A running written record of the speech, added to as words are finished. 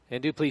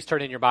And do please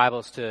turn in your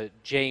Bibles to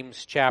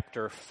James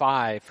chapter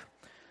 5.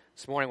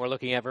 This morning we're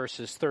looking at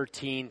verses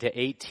 13 to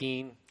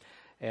 18.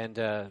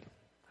 And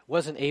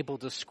wasn't able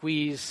to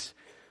squeeze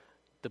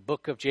the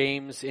book of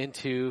James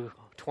into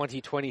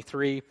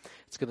 2023.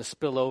 It's going to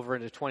spill over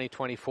into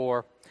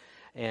 2024.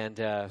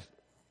 And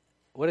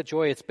what a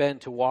joy it's been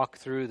to walk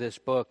through this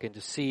book and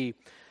to see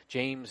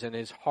James and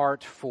his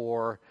heart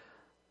for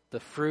the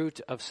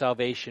fruit of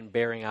salvation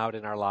bearing out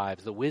in our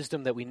lives, the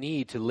wisdom that we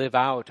need to live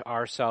out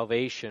our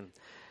salvation.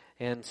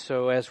 And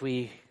so as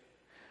we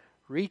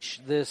reach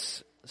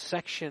this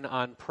section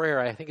on prayer,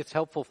 I think it's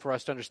helpful for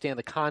us to understand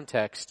the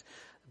context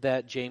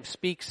that James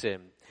speaks in.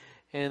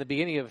 And in the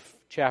beginning of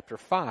chapter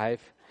 5,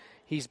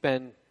 he's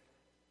been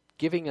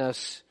giving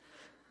us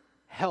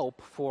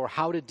help for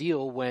how to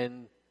deal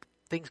when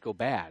things go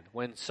bad,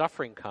 when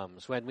suffering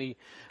comes, when we,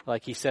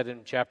 like he said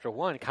in chapter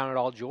 1, count it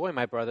all joy,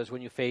 my brothers,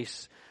 when you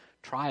face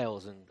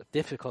trials and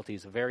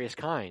difficulties of various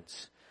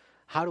kinds.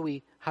 How do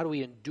we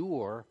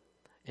endure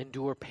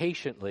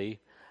patiently?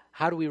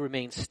 How do we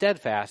remain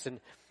steadfast? And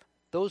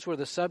those were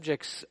the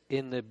subjects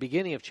in the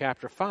beginning of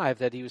chapter 5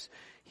 that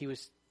he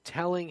was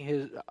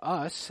telling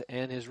us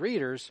and his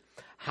readers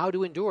how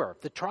to endure.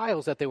 The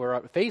trials that they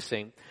were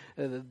facing,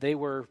 they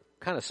were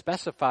kind of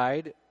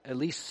specified, at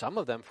least some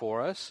of them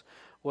for us,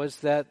 was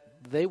that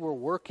they were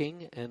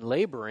working and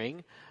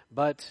laboring,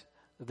 but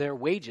their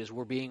wages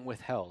were being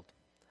withheld.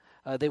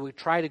 They would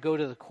try to go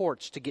to the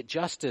courts to get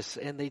justice,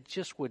 and they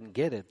just wouldn't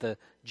get it. The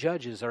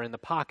judges are in the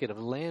pocket of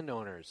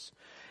landowners.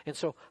 And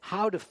so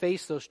how to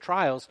face those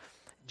trials,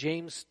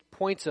 James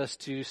points us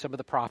to some of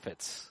the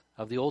prophets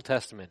of the Old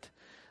Testament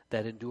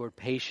that endured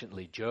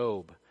patiently.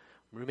 Job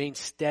remained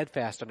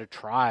steadfast under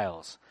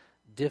trials,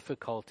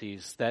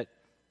 difficulties that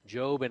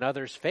Job and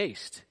others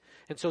faced.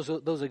 And so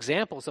those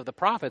examples of the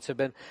prophets have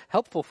been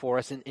helpful for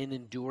us in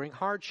enduring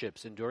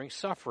hardships, enduring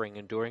suffering,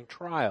 enduring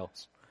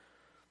trials.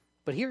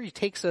 But here he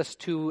takes us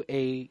to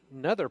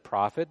another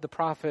prophet, the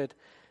prophet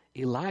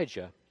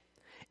Elijah.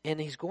 And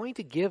he's going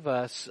to give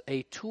us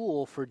a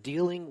tool for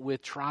dealing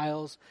with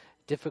trials,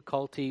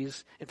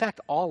 difficulties, in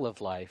fact, all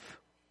of life.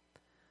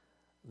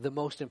 The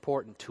most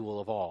important tool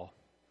of all,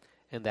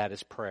 and that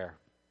is prayer.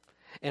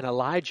 And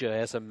Elijah,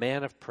 as a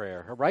man of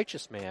prayer, a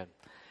righteous man,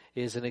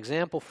 is an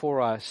example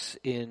for us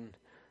in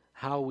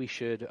how we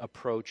should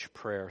approach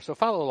prayer. So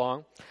follow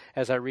along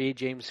as I read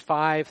James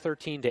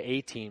 5:13 to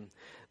 18.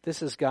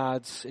 This is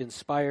God's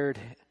inspired,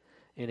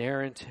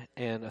 inerrant,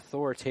 and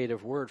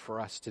authoritative word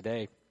for us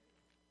today.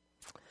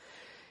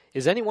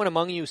 Is anyone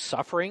among you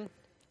suffering?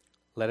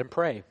 Let him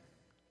pray.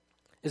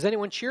 Is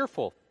anyone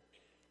cheerful?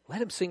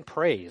 Let him sing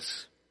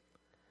praise.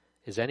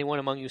 Is anyone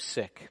among you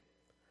sick?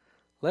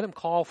 Let him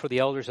call for the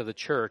elders of the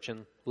church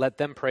and let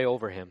them pray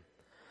over him,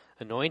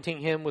 anointing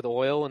him with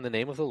oil in the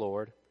name of the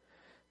Lord.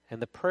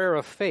 And the prayer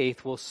of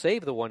faith will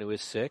save the one who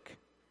is sick,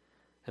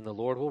 and the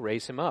Lord will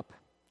raise him up.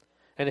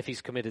 And if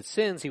he's committed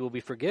sins, he will be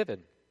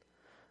forgiven.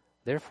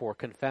 Therefore,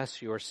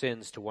 confess your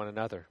sins to one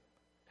another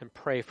and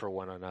pray for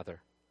one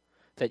another,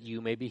 that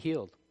you may be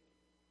healed.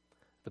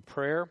 The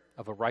prayer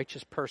of a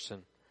righteous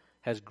person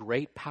has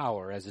great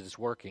power as it is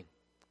working.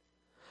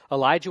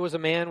 Elijah was a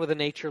man with a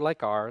nature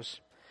like ours,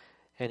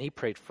 and he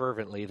prayed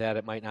fervently that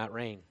it might not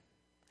rain.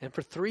 And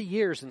for 3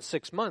 years and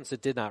 6 months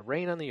it did not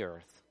rain on the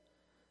earth.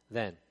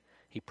 Then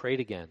he prayed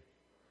again,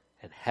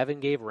 and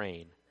heaven gave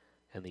rain,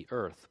 and the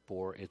earth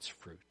bore its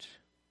fruit.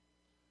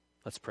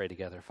 Let's pray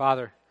together.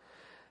 Father,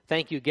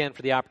 thank you again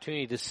for the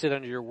opportunity to sit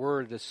under your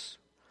word this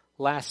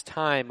last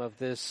time of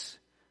this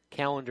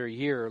calendar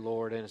year,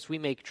 Lord. And as we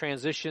make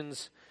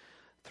transitions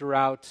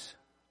throughout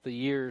the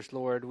years,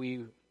 Lord,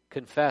 we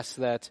confess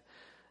that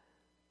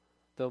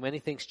though many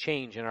things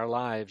change in our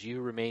lives, you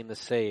remain the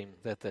same,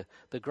 that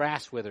the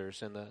grass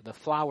withers and the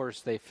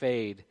flowers, they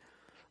fade,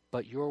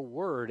 but your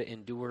word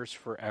endures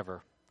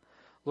forever.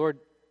 Lord,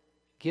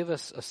 give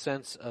us a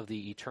sense of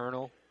the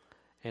eternal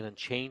and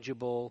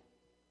unchangeable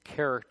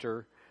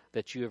character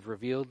that you have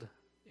revealed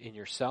in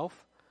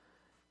yourself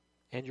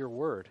and your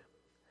word.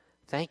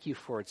 Thank you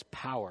for its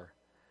power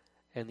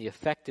and the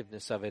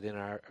effectiveness of it in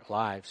our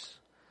lives.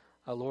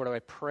 Lord, I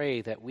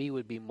pray that we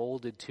would be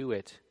molded to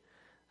it,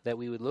 that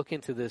we would look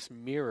into this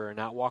mirror and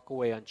not walk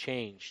away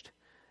unchanged,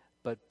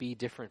 but be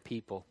different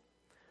people.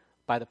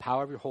 By the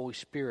power of your Holy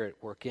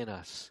Spirit, work in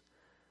us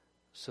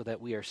so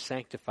that we are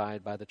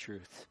sanctified by the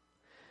truth.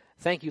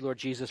 Thank you, Lord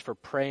Jesus, for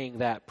praying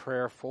that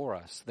prayer for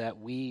us, that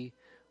we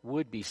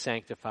would be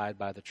sanctified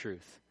by the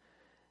truth.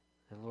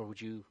 And Lord,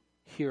 would you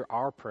hear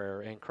our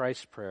prayer and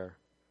Christ's prayer?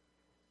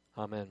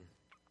 Amen.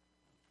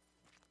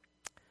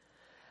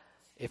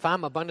 If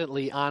I'm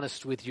abundantly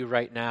honest with you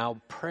right now,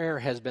 prayer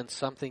has been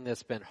something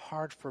that's been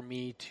hard for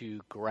me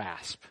to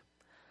grasp,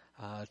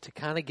 to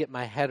kind of get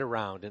my head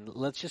around. And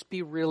let's just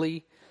be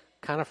really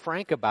kind of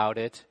frank about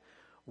it.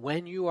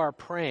 When you are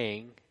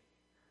praying,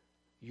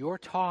 you're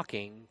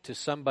talking to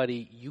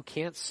somebody you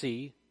can't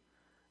see,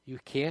 you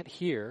can't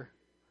hear,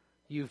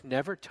 you've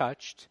never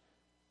touched,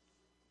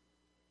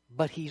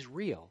 but he's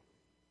real.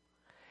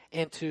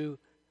 And to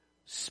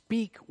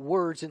speak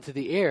words into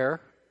the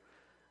air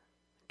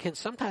can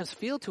sometimes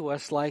feel to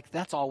us like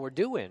that's all we're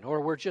doing,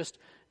 or we're just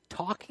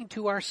talking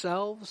to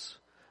ourselves.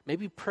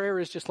 Maybe prayer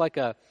is just like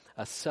a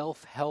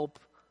self-help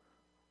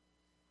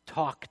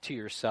talk to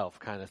yourself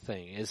kind of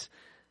thing, is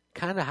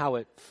kind of how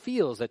it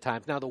feels at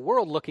times. Now, the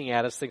world looking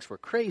at us thinks we're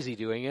crazy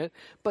doing it,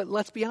 but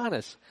let's be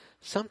honest.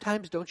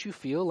 Sometimes don't you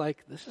feel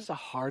like this is a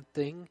hard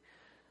thing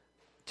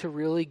to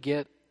really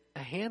get a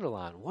handle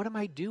on? What am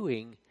I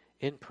doing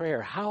in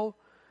prayer? How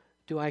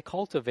do I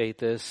cultivate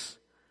this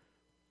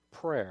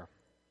prayer?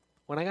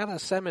 When I got out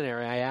of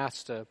seminary, I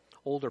asked an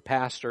older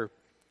pastor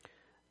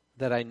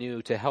that I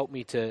knew to help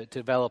me to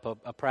develop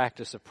a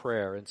practice of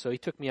prayer. And so he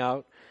took me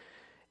out,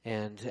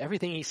 and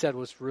everything he said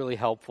was really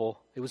helpful.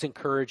 It was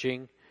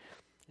encouraging.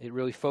 It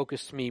really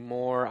focused me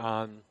more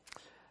on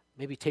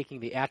maybe taking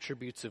the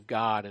attributes of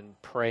God and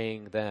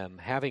praying them,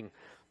 having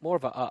more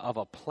of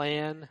a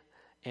plan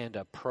and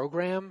a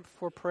program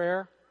for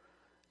prayer,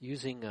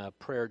 using a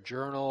prayer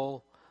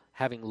journal,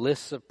 having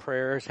lists of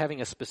prayers,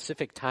 having a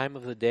specific time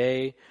of the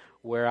day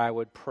where I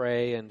would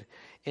pray. And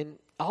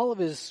all of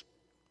his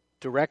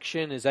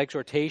direction, his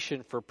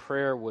exhortation for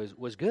prayer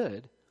was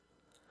good,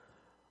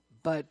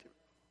 but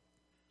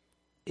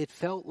it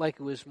felt like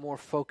it was more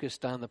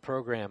focused on the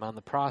program, on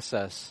the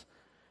process,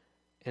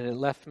 and it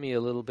left me a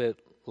little bit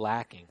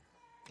lacking.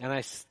 And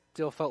I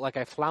still felt like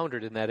I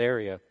floundered in that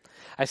area.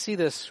 I see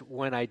this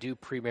when I do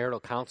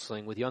premarital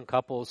counseling with young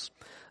couples.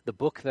 The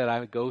book that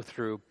I go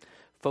through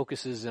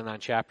focuses in on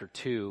chapter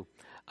 2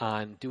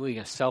 on doing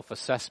a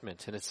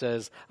self-assessment, and it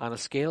says, on a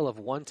scale of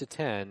 1 to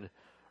 10,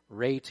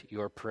 rate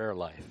your prayer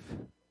life.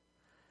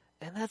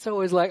 And that's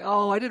always like,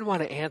 oh, I didn't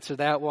want to answer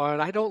that one.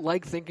 I don't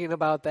like thinking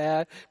about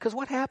that. Because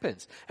what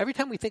happens? Every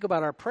time we think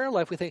about our prayer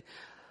life, we think,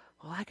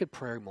 well, I could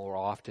pray more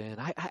often.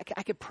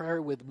 I could pray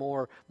with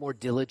more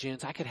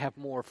diligence. I could have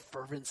more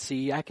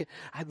fervency. I'd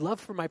love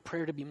for my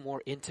prayer to be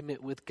more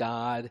intimate with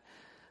God.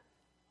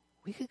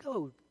 We could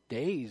go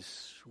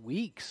days,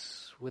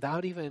 weeks,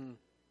 without even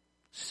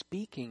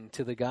speaking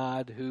to the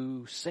God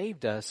who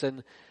saved us.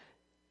 And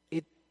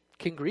it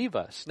can grieve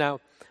us.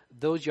 Now,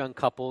 those young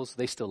couples,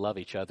 they still love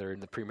each other in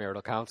the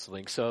premarital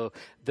counseling. So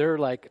they're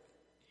like,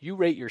 you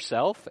rate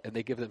yourself, and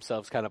they give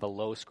themselves kind of a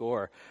low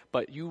score.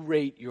 But you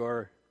rate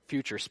your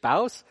future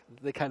spouse,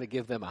 they kind of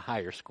give them a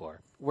higher score.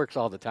 Works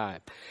all the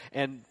time.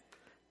 And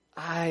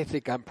I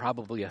think I'm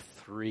probably a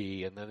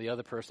 3. And then the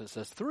other person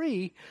says,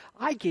 3?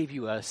 I gave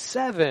you a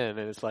 7.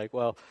 And it's like,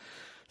 well,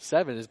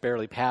 7 is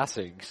barely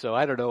passing. So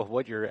I don't know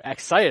what you're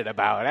excited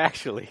about,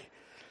 actually.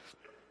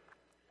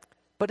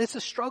 But it's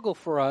a struggle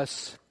for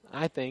us,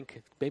 I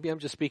think. Maybe I'm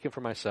just speaking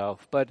for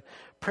myself. But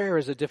prayer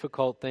is a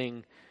difficult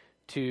thing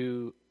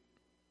to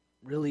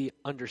really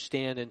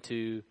understand and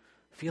to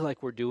feel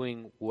like we're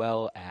doing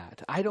well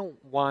at. I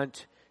don't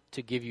want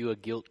to give you a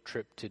guilt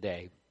trip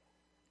today.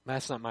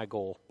 That's not my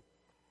goal.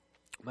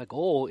 My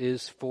goal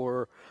is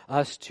for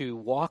us to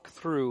walk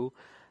through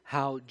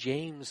how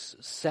James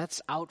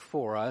sets out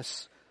for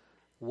us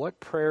what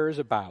prayer is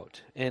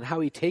about and how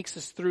he takes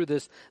us through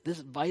this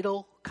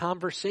vital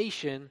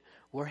conversation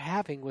we're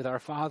having with our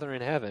Father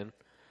in heaven,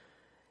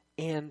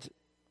 and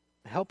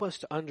help us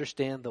to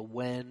understand the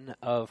when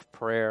of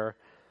prayer,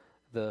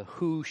 the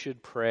who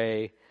should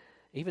pray,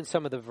 even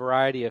some of the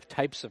variety of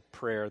types of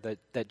prayer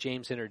that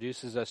James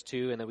introduces us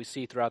to and that we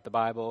see throughout the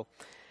Bible,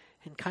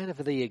 and kind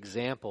of the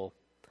example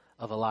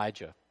of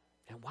Elijah,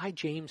 and why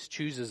James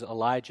chooses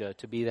Elijah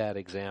to be that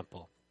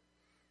example.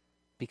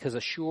 Because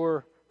a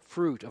sure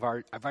fruit of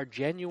our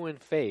genuine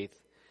faith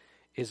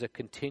is a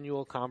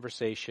continual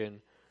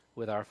conversation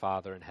with our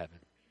Father in heaven.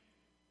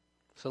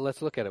 So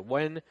let's look at it.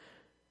 When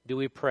do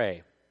we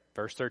pray?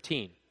 Verse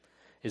 13.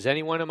 Is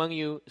anyone among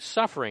you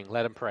suffering?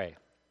 Let him pray.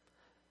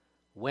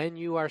 When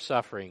you are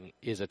suffering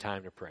is a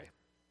time to pray,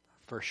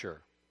 for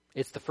sure.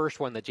 It's the first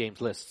one that James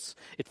lists.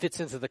 It fits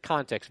into the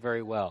context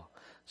very well.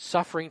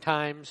 Suffering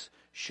times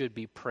should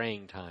be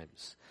praying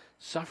times.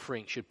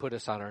 Suffering should put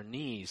us on our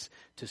knees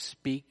to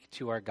speak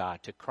to our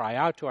God, to cry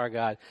out to our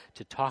God,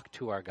 to talk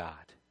to our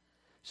God.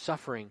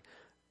 Suffering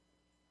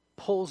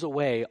pulls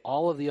away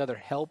all of the other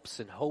helps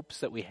and hopes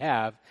that we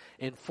have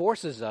and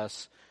forces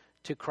us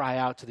to cry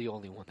out to the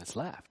only one that's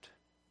left.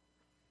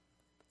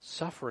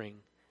 Suffering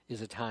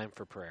is a time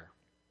for prayer.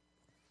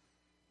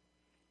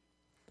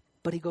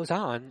 But he goes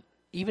on,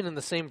 even in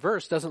the same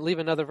verse, doesn't leave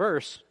another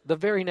verse. The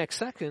very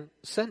next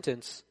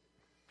sentence,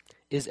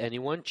 is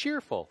anyone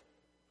cheerful?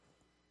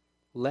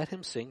 Let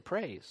him sing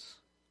praise.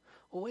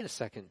 Well, wait a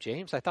second,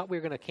 James. I thought we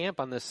were going to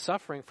camp on this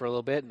suffering for a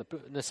little bit and the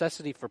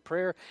necessity for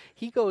prayer.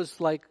 He goes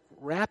like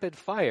rapid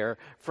fire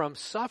from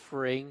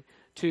suffering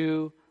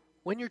to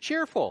when you're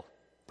cheerful.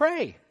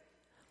 Pray.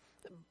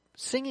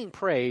 Singing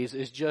praise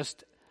is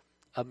just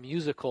a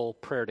musical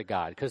prayer to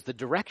God, because the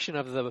direction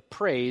of the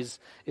praise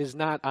is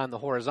not on the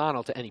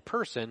horizontal to any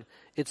person.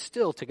 It's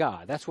still to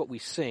God. That's what we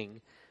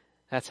sing.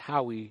 That's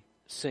how we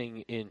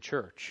sing in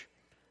church.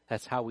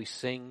 That's how we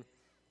sing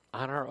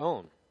on our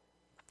own.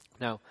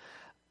 Now,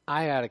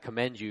 I ought to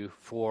commend you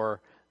for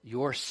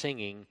your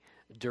singing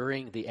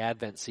during the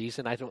Advent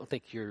season. I don't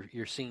think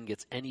your singing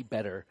gets any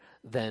better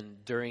than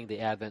during the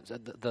Advent.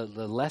 The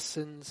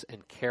lessons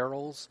and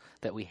carols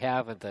that we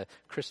have at the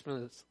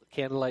Christmas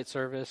candlelight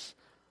service,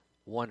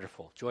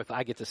 wonderful, joyful.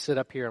 I get to sit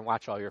up here and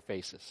watch all your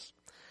faces.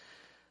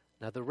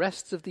 Now the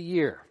rest of the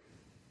year,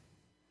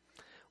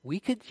 we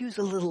could use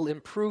a little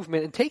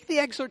improvement and take the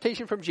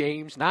exhortation from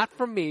James, not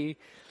from me.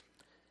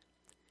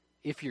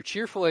 If you're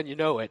cheerful and you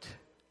know it,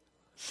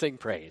 sing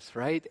praise,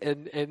 right?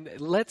 And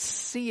let's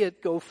see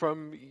it go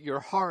from your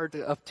heart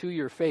up to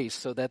your face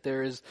so that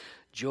there is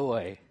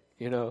joy.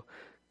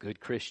 Good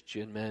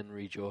Christian men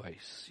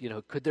rejoice.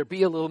 Could there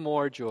be a little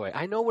more joy?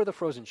 I know we're the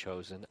frozen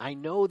chosen. I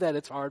know that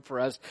it's hard for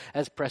us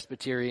as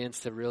Presbyterians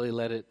to really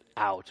let it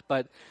out.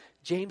 But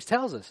James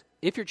tells us,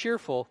 if you're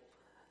cheerful,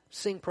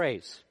 sing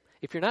praise.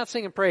 If you're not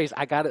singing praise,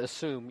 I got to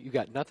assume you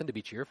got nothing to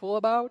be cheerful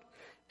about.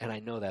 And I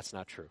know that's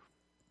not true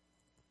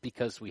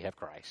because we have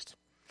Christ.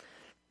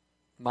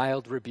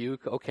 Mild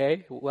rebuke,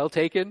 okay, well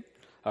taken.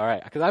 All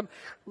right, because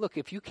look,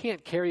 if you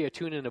can't carry a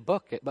tune in a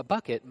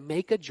bucket,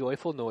 make a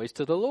joyful noise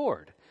to the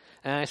Lord.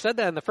 And I said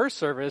that in the first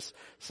service.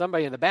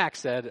 Somebody in the back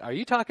said, are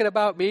you talking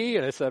about me?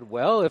 And I said,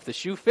 well, if the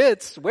shoe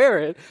fits, wear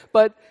it.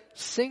 But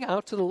sing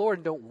out to the Lord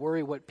and don't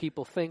worry what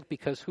people think,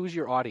 because who's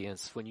your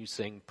audience when you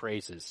sing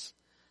praises?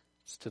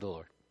 It's to the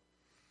Lord.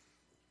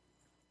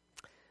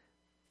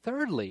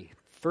 Thirdly,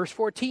 verse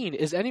 14,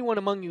 is anyone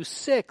among you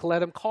sick?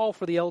 Let him call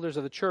for the elders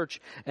of the church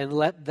and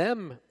let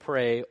them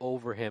pray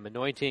over him,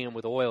 anointing him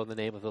with oil in the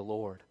name of the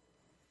Lord.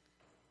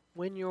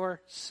 When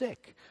you're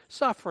sick,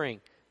 suffering,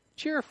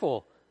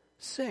 cheerful,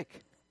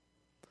 sick,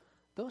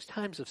 those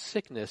times of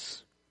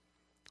sickness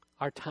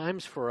are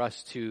times for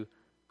us to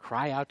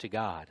cry out to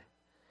God.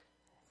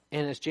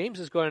 And as James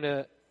is going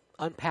to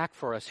unpack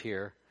for us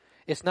here,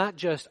 it's not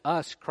just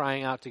us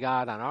crying out to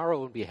God on our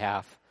own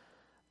behalf,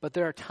 but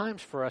there are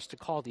times for us to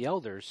call the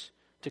elders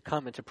to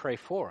come and to pray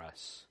for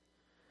us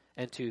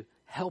and to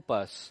help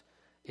us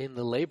in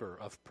the labor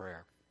of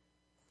prayer.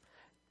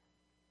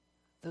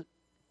 The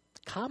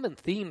common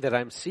theme that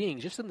I'm seeing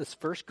just in this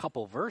first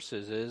couple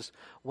verses is,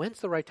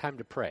 when's the right time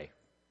to pray?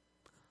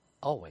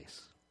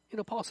 Always.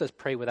 Paul says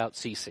pray without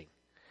ceasing.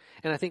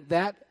 And I think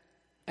that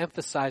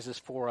emphasizes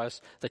for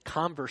us the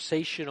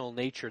conversational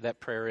nature that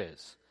prayer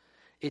is.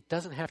 It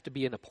doesn't have to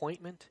be an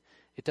appointment.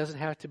 It doesn't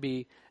have to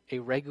be a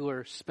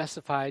regular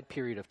specified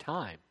period of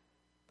time.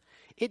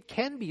 It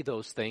can be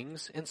those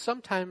things, and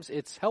sometimes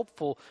it's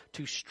helpful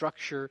to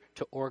structure,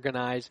 to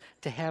organize,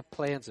 to have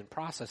plans and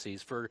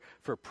processes for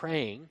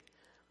praying.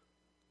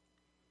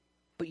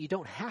 But you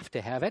don't have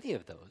to have any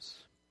of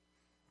those.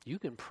 You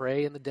can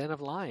pray in the den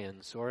of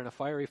lions or in a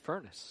fiery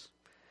furnace.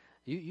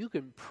 You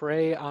can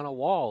pray on a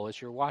wall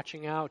as you're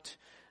watching out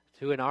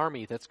to an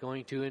army that's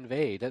going to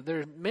invade.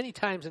 There are many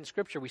times in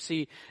Scripture we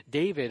see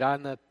David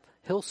on the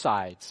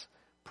hillsides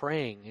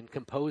praying and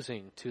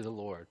composing to the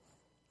Lord.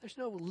 There's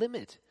no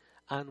limit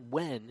on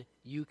when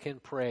you can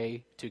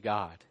pray to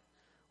God.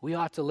 We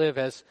ought to live,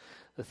 as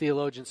the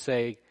theologians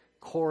say,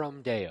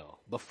 coram Deo,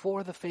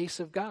 before the face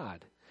of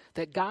God.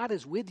 That God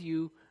is with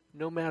you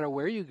no matter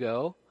where you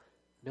go,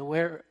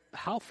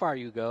 how far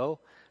you go.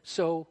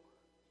 So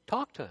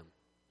talk to him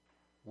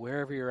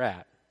wherever you're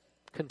at.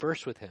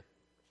 Converse with him.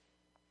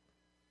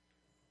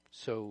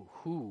 So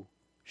who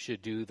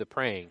should do the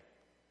praying?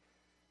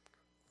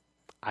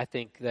 I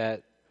think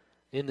that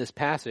in this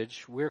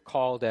passage, we're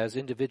called as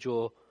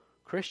individual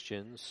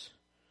Christians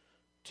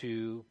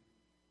to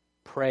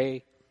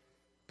pray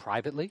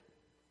privately,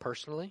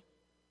 personally.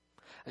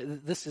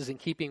 This is in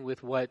keeping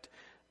with what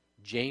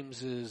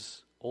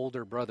James's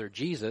older brother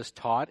Jesus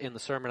taught in the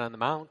Sermon on the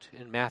Mount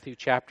in Matthew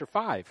chapter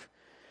 5.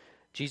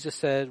 Jesus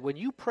said, when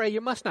you pray,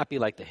 you must not be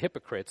like the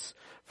hypocrites,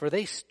 for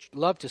they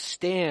love to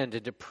stand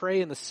and to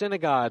pray in the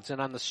synagogues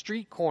and on the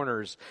street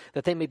corners,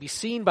 that they may be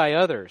seen by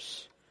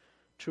others.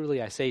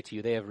 Truly I say to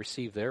you, they have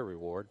received their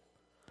reward.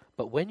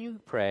 But when you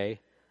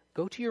pray,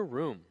 go to your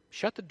room,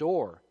 shut the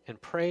door,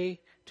 and pray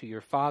to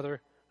your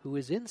Father who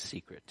is in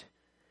secret.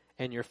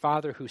 And your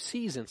Father who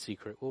sees in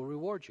secret will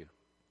reward you.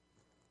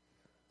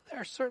 There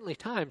are certainly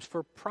times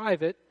for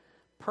private,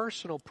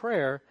 personal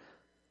prayer,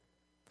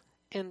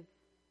 and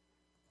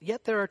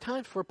yet there are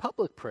times for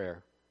public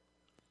prayer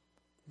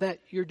that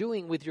you're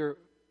doing with your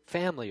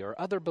family or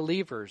other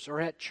believers or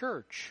at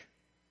church.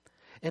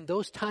 And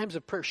those times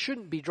of prayer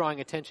shouldn't be drawing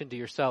attention to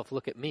yourself,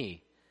 look at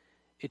me.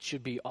 It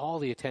should be all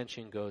the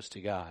attention goes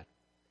to God.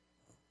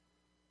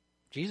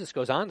 Jesus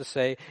goes on to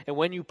say, and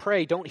when you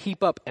pray, don't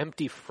heap up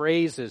empty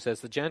phrases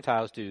as the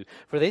Gentiles do,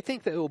 for they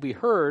think that it will be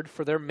heard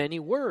for their many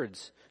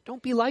words.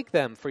 Don't be like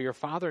them, for your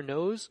Father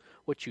knows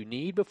what you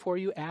need before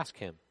you ask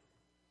him.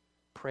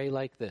 Pray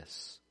like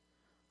this: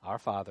 Our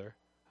Father,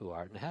 who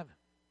art in heaven,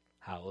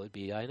 hallowed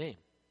be thy name.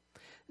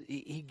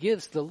 He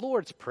gives the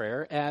Lord's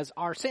Prayer as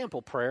our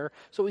sample prayer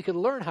so we can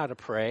learn how to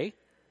pray.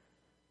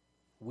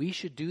 We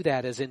should do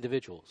that as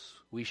individuals.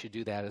 We should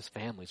do that as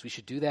families. We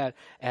should do that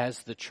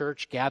as the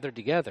church gathered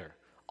together.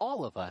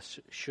 All of us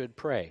should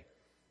pray.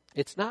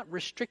 It's not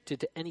restricted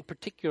to any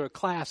particular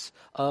class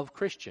of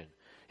Christian.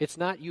 It's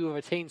not you have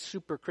attained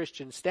super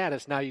Christian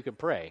status, now you can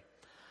pray.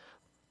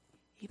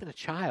 Even a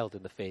child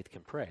in the faith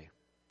can pray.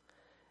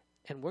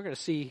 And we're going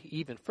to see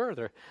even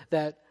further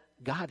that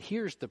God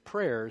hears the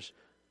prayers.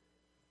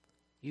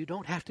 You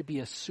don't have to be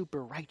a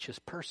super righteous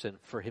person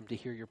for him to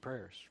hear your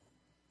prayers.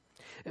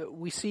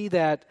 We see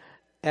that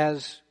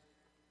as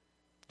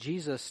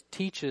Jesus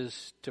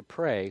teaches to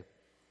pray,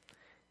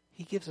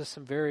 he gives us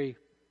some very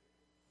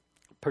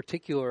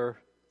particular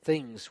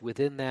things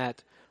within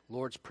that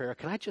Lord's Prayer.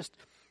 Can I just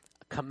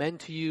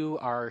commend to you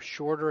our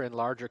shorter and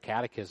larger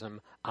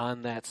catechism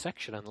on that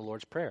section on the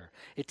Lord's Prayer?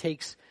 It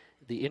takes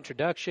the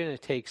introduction,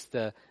 it takes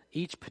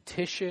each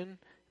petition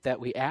that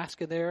we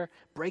ask in there,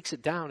 breaks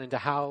it down into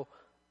how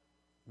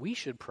we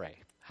should pray,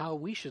 how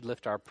we should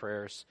lift our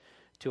prayers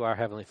to our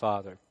Heavenly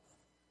Father.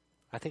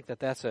 I think that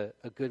that's a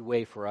good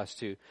way for us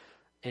to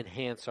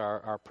enhance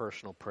our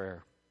personal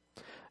prayer.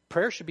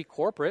 Prayer should be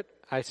corporate.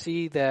 I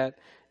see that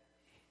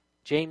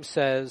James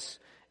says,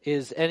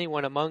 is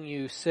anyone among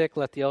you sick?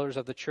 Let the elders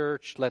of the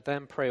church, let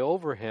them pray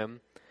over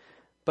him.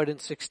 But in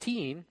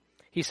 16,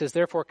 he says,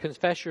 therefore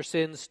confess your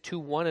sins to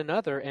one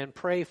another and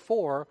pray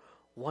for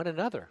one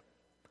another.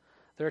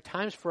 There are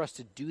times for us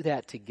to do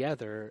that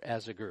together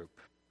as a group.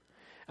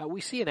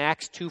 We see in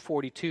Acts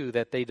 2:42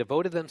 that they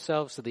devoted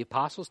themselves to the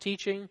apostles'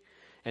 teaching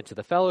and to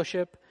the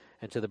fellowship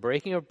and to the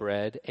breaking of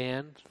bread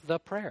and the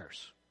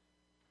prayers.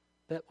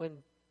 That when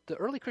the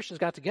early Christians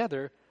got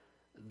together,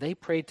 they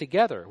prayed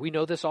together. We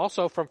know this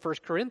also from 1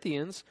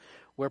 Corinthians,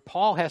 where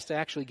Paul has to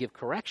actually give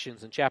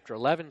corrections in chapter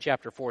 11,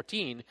 chapter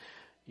 14.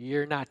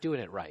 You're not doing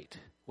it right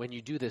when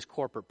you do this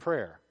corporate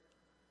prayer,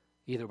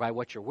 either by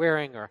what you're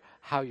wearing or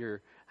how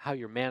you're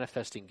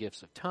manifesting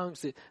gifts of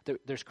tongues.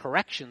 There's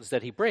corrections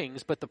that he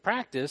brings, but the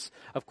practice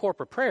of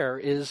corporate prayer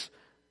is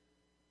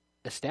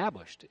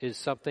established, is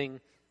something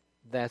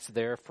that's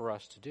there for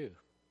us to do.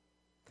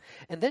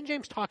 And then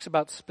James talks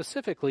about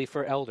specifically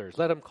for elders.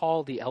 Let them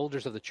call the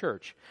elders of the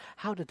church.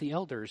 How did the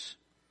elders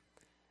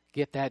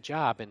get that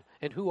job?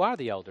 And who are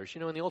the elders?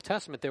 You know, in the Old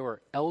Testament, there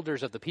were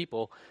elders of the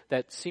people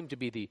that seemed to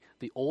be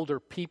the older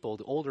people,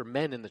 the older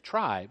men in the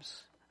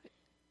tribes.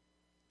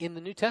 In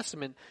the New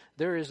Testament,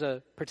 there is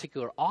a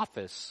particular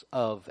office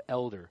of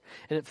elder.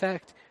 And in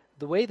fact,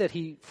 the way that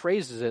he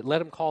phrases it, let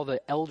them call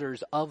the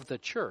elders of the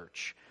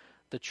church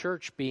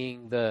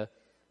being the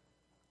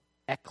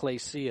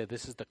ecclesia.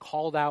 This is the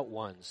called out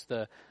ones,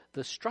 the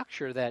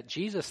structure that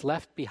Jesus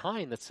left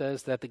behind that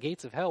says that the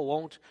gates of hell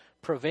won't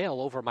prevail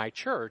over my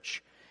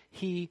church.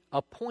 He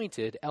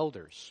appointed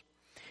elders.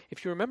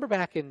 If you remember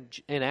back in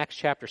Acts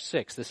chapter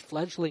 6, this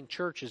fledgling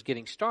church is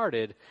getting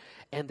started,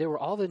 and there were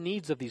all the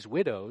needs of these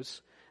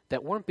widows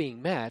that weren't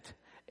being met.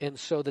 And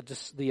so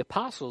the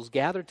apostles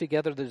gathered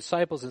together the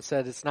disciples and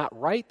said, it's not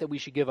right that we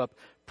should give up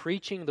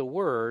preaching the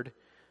word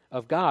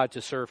of God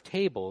to serve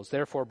tables.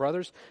 Therefore,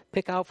 brothers,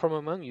 pick out from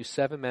among you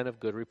 7 men of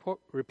good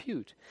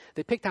repute.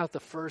 They picked out the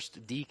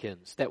first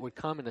deacons that would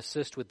come and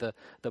assist with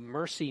the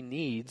mercy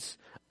needs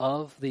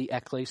of the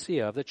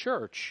ecclesia, of the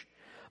church.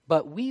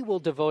 But we will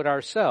devote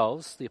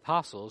ourselves, the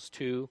apostles,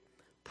 to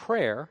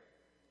prayer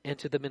and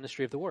to the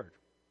ministry of the word.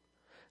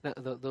 Now,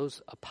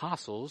 those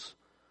apostles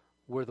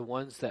were the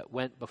ones that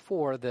went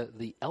before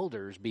the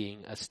elders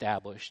being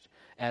established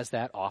as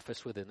that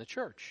office within the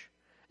church.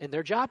 And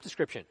their job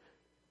description,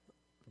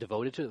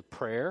 devoted to the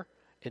prayer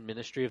and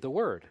ministry of the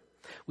word.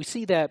 We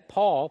see that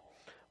Paul,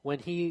 when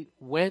he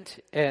went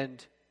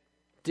and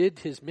did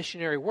his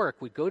missionary work,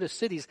 would go to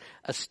cities,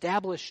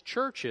 establish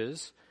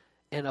churches,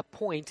 and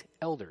appoint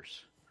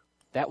elders.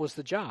 That was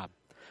the job.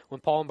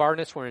 When Paul and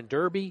Barnabas were in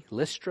Derbe,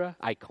 Lystra,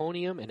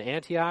 Iconium, and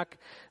Antioch,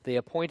 they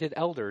appointed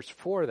elders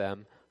for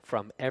them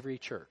from every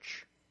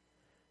church.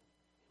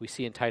 We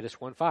see in Titus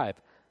 1:5,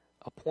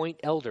 appoint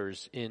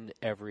elders in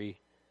every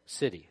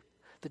city.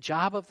 The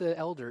job of the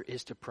elder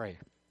is to pray.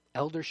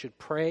 Elders should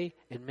pray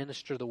and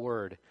minister the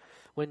word.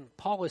 When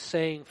Paul is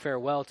saying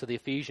farewell to the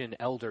Ephesian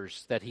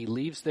elders that he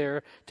leaves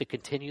there to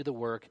continue the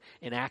work,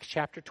 in Acts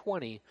chapter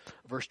 20,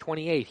 verse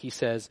 28, he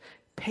says,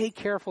 pay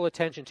careful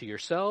attention to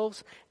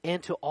yourselves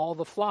and to all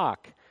the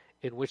flock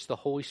in which the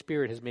Holy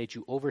Spirit has made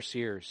you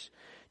overseers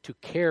to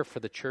care for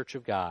the church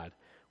of God,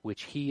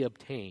 which he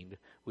obtained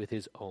with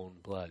his own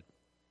blood.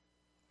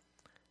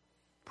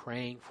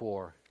 Praying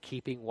for,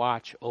 keeping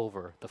watch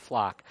over the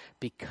flock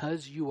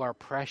because you are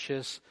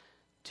precious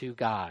to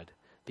God,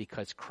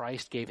 because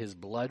Christ gave his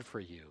blood for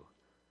you.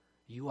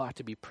 You ought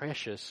to be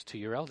precious to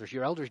your elders.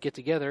 Your elders get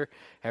together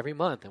every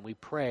month and we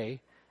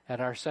pray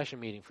at our session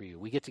meeting for you.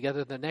 We get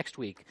together the next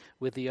week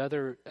with the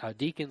other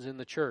deacons in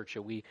the church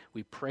and we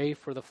pray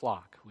for the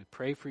flock. We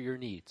pray for your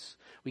needs.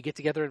 We get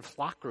together in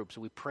flock groups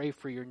and we pray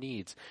for your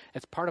needs.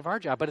 It's part of our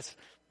job, but it's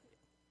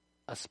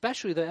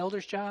especially the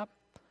elders' job,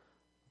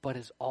 but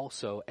it's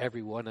also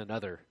every one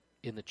another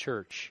in the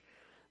church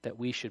that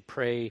we should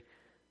pray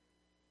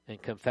and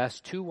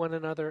confess to one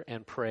another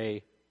and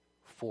pray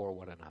for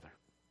one another.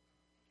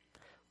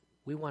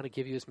 We want to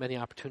give you as many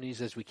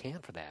opportunities as we can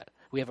for that.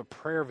 We have a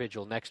prayer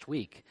vigil next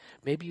week.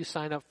 Maybe you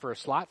sign up for a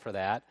slot for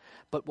that,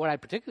 but what I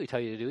particularly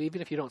tell you to do,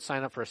 even if you don't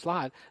sign up for a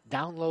slot,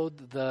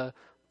 download the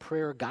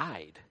prayer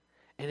guide.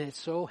 And it's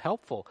so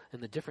helpful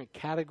in the different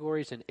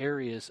categories and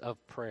areas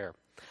of prayer.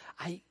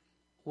 I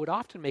would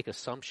often make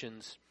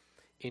assumptions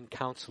in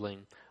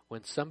counseling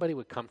when somebody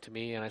would come to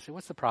me and I say,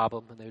 what's the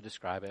problem? And they would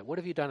describe it. What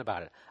have you done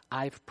about it?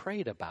 I've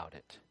prayed about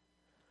it.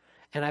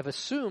 And I've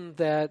assumed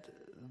that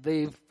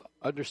they've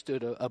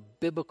understood a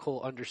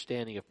biblical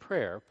understanding of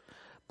prayer.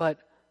 But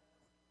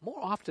more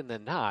often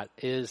than not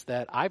is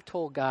that I've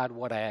told God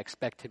what I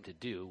expect him to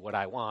do, what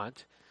I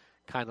want,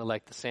 kind of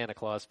like the Santa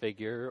Claus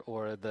figure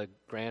or the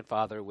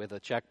grandfather with a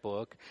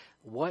checkbook.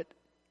 What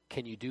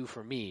can you do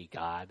for me,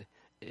 God?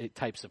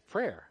 Types of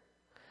prayer.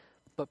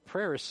 But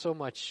prayer is so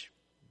much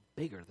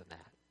bigger than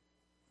that.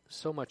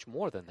 So much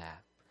more than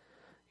that.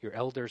 Your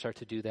elders are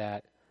to do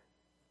that.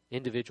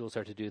 Individuals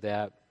are to do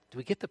that. Do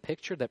we get the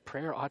picture that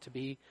prayer ought to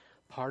be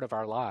part of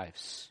our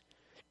lives?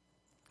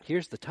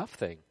 Here's the tough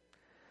thing.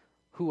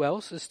 Who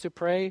else is to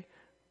pray?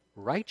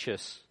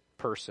 Righteous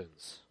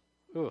persons.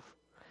 Oof.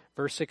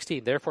 Verse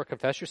 16, therefore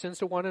confess your sins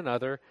to one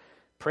another,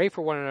 pray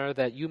for one another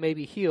that you may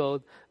be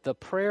healed. The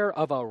prayer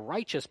of a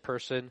righteous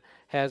person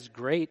has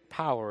great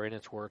power in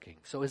its working.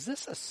 So is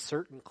this a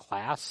certain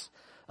class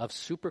of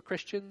super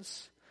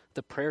Christians?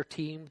 The prayer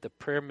team, the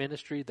prayer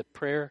ministry, the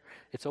prayer,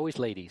 it's always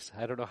ladies.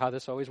 I don't know how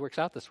this always works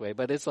out this way,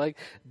 but it's like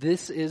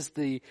this is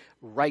the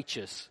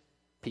righteous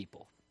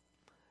people.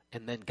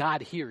 And then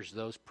God hears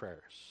those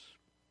prayers.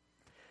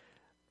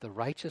 The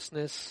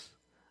righteousness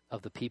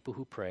of the people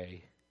who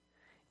pray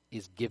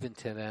is given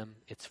to them.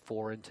 It's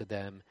foreign to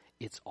them.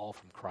 It's all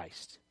from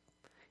Christ.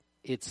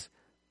 It's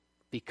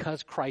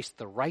because Christ,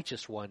 the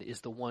righteous one,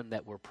 is the one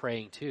that we're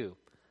praying to.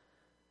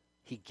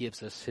 He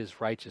gives us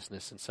his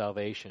righteousness and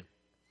salvation.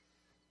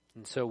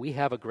 And so we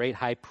have a great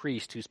high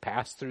priest who's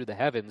passed through the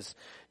heavens,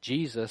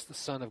 Jesus, the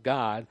Son of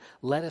God.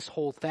 Let us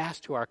hold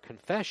fast to our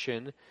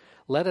confession.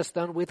 Let us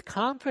then with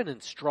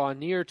confidence draw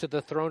near to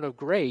the throne of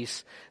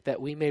grace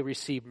that we may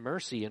receive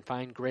mercy and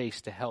find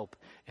grace to help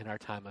in our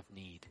time of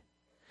need.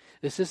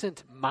 This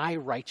isn't my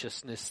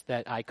righteousness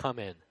that I come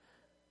in.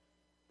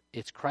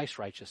 It's Christ's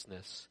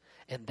righteousness.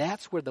 And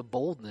that's where the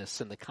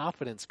boldness and the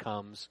confidence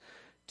comes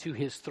to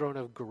his throne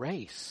of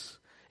grace.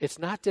 It's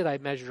not, did I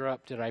measure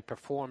up, did I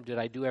perform, did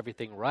I do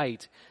everything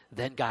right,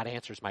 then God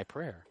answers my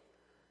prayer.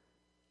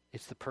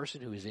 It's the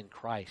person who is in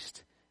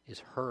Christ is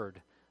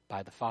heard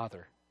by the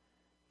Father.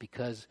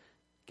 Because,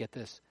 get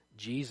this,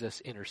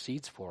 Jesus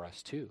intercedes for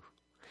us too.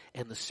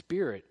 And the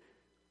Spirit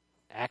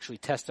actually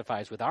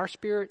testifies with our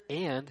spirit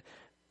and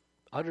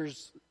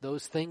utters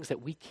those things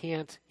that we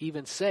can't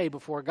even say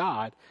before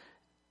God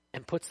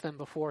and puts them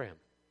before him.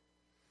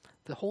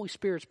 The Holy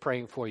Spirit's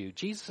praying for you.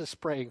 Jesus is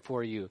praying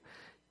for you.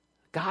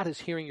 God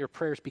is hearing your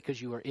prayers because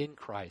you are in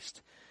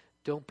Christ.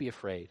 Don't be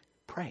afraid.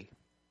 Pray.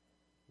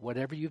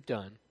 Whatever you've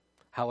done,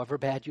 however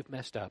bad you've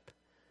messed up,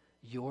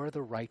 you're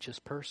the righteous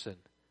person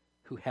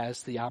who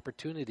has the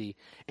opportunity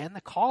and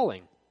the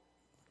calling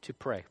to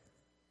pray.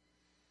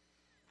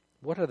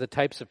 What are the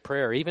types of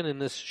prayer? Even in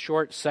this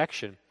short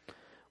section,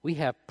 we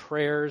have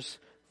prayers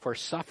for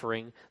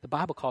suffering. The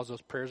Bible calls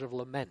those prayers of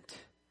lament.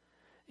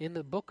 In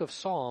the book of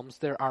Psalms,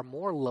 there are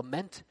more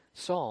lament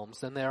psalms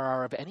than there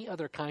are of any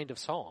other kind of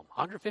psalm.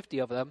 150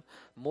 of them,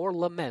 more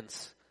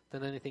laments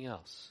than anything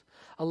else.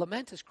 A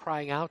lament is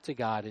crying out to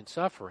God in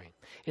suffering.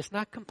 It's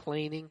not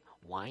complaining,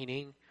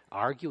 whining,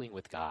 arguing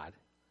with God.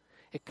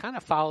 It kind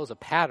of follows a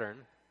pattern,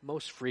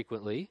 most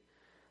frequently,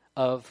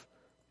 of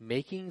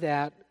making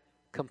that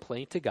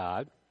complaint to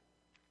God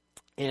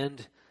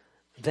and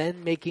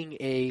then making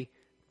a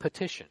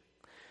petition.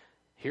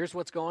 Here's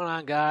what's going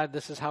on, God.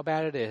 This is how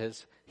bad it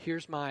is.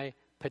 Here's my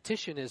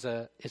petition is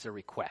a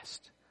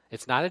request.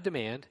 It's not a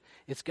demand.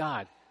 It's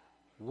God.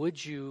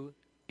 Would you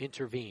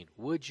intervene?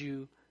 Would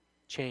you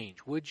change?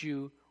 Would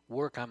you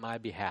work on my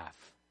behalf?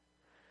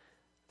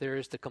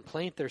 There's the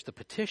complaint, there's the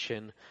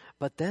petition,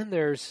 but then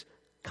there's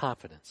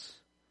confidence.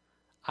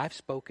 I've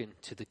spoken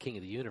to the King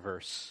of the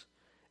universe,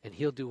 and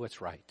he'll do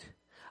what's right.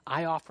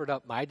 I offered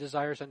up my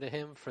desires unto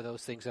him for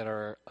those things that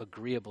are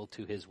agreeable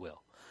to his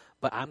will.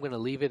 But I'm going to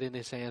leave it in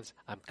his hands.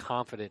 I'm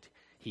confident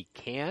he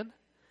can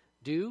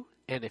do,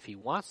 and if he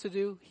wants to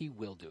do, he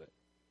will do it.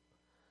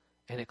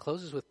 And it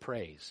closes with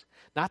praise.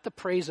 Not the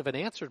praise of an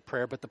answered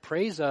prayer, but the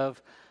praise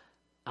of,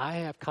 I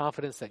have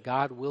confidence that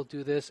God will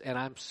do this, and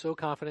I'm so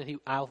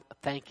confident I'll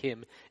thank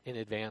him in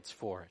advance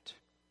for it.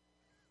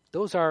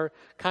 Those are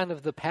kind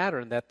of the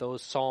pattern that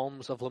those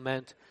Psalms of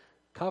Lament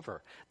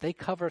cover. They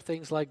cover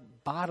things like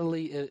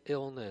bodily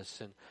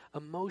illness and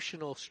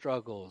emotional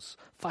struggles,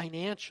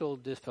 financial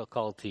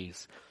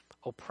difficulties,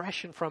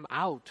 oppression from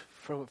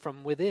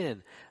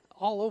within,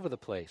 all over the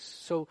place.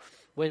 So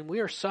when we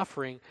are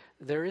suffering,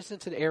 there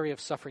isn't an area of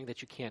suffering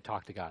that you can't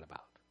talk to God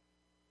about.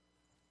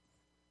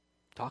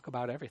 Talk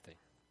about everything.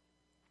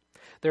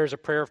 There's a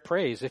prayer of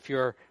praise. If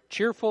you're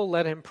cheerful,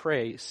 let him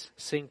praise,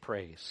 sing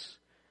praise.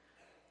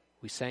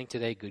 We sang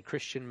today, good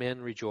Christian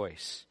men,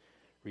 rejoice.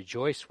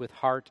 Rejoice with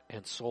heart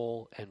and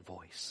soul and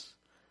voice.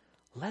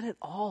 Let it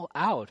all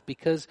out,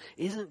 because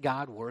isn't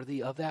God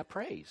worthy of that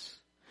praise?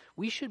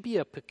 We should be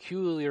a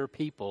peculiar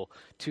people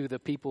to the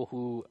people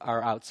who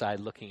are outside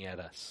looking at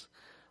us.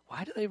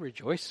 Why do they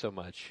rejoice so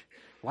much?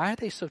 Why are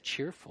they so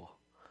cheerful?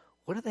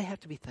 What do they have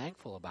to be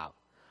thankful about?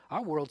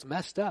 Our world's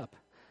messed up.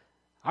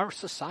 Our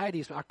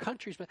societies, our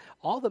countries,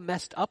 all the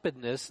messed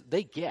upness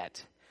they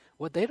get.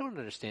 What they don't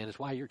understand is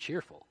why you're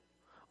cheerful,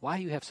 why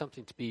you have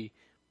something to be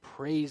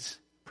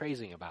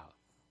praising about.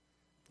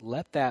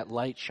 Let that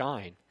light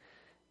shine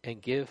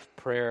and give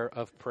prayer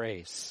of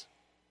praise.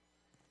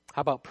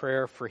 How about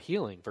prayer for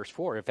healing? Verse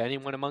 4, if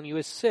anyone among you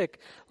is sick,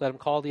 let him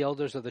call the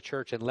elders of the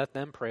church and let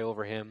them pray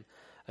over him,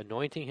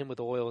 anointing him with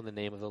oil in the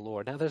name of the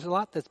Lord. Now, there's a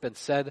lot that's been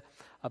said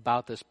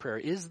about this prayer.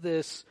 Is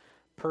this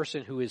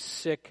person who is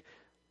sick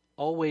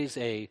always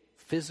a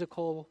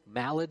physical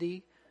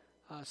malady?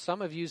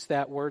 Some have used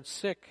that word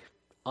sick,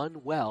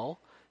 unwell,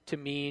 to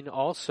mean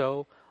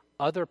also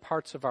other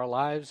parts of our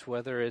lives,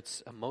 whether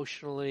it's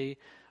emotionally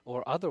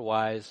or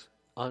otherwise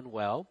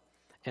unwell,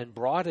 and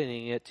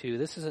broadening it to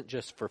this isn't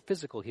just for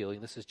physical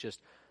healing, this is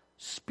just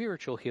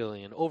spiritual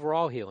healing and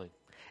overall healing.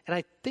 And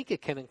I think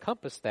it can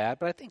encompass that,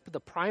 but I think the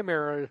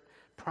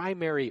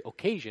primary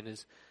occasion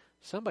is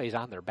somebody's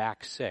on their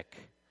back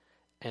sick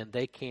and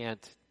they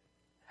can't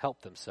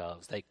help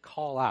themselves. They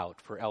call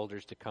out for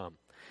elders to come.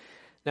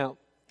 Now,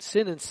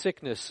 sin and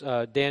sickness,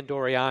 Dan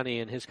Doriani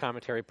in his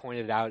commentary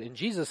pointed out, in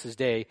Jesus'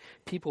 day,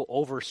 people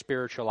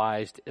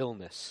over-spiritualized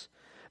illness.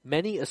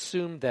 Many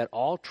assumed that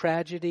all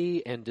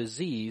tragedy and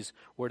disease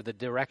were the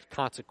direct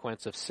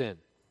consequence of sin.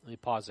 Let me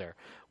pause there.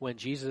 When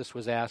Jesus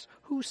was asked,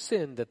 who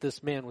sinned that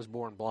this man was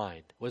born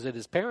blind? Was it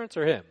his parents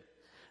or him?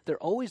 They're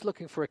always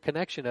looking for a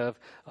connection of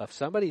if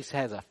somebody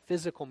has a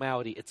physical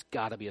malady, it's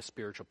got to be a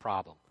spiritual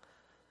problem.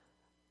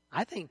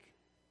 I think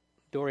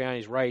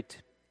Doriani's right.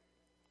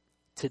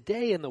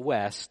 Today in the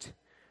West,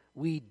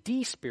 we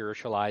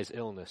despiritualize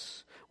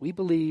illness. We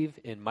believe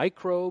in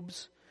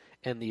microbes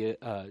and the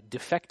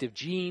defective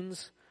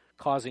genes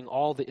causing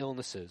all the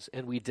illnesses.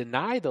 And we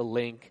deny the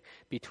link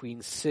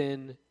between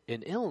sin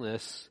and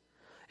illness,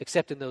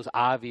 except in those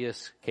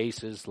obvious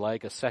cases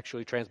like a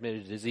sexually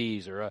transmitted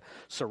disease or a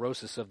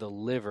cirrhosis of the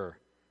liver.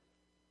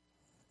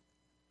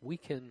 We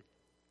can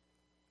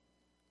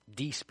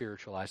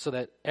despiritualize so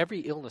that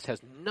every illness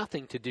has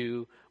nothing to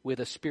do with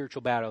a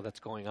spiritual battle that's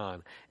going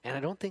on. And I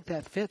don't think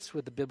that fits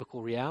with the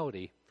biblical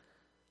reality.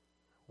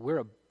 We're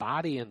a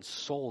body and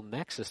soul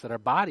nexus, that our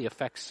body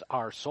affects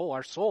our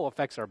soul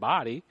affects our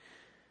body.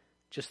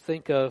 Just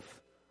think of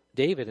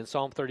David in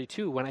Psalm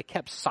 32. When I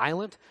kept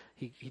silent,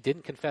 he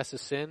didn't confess his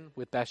sin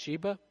with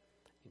Bathsheba,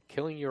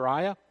 killing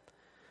Uriah.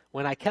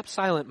 When I kept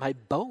silent, my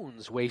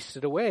bones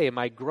wasted away,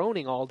 my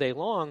groaning all day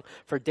long.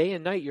 For day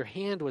and night your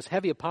hand was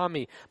heavy upon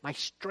me. My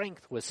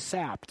strength was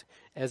sapped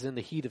as in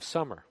the heat of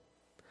summer.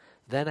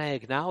 Then I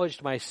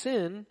acknowledged my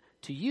sin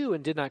to you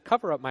and did not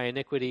cover up my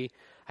iniquity.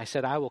 I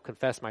said, I will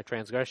confess my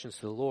transgressions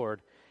to the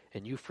Lord,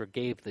 and you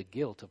forgave the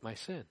guilt of my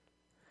sin.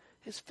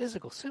 His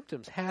physical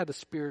symptoms had a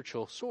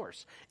spiritual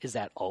source. Is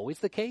that always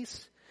the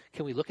case?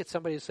 Can we look at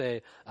somebody and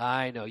say,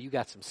 I know you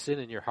got some sin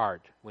in your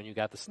heart when you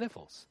got the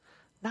sniffles?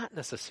 Not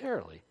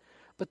necessarily.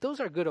 But those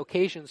are good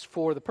occasions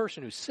for the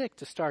person who's sick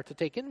to start to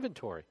take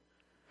inventory.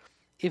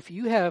 If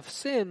you have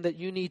sin that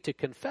you need to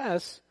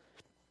confess,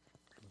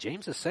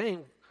 James is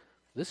saying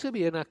this would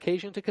be an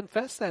occasion to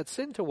confess that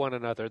sin to one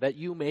another, that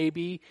you may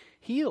be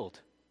healed.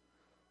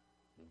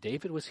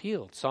 David was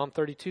healed. Psalm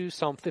 32,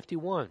 Psalm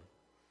 51.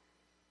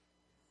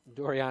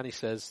 Doriani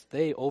says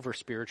they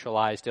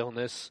over-spiritualized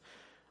illness.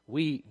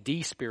 We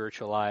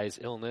de-spiritualize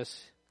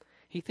illness.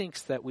 He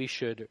thinks that we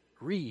should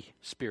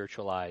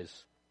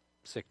re-spiritualize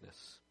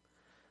sickness.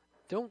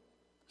 Don't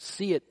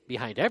see it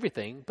behind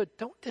everything, but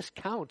don't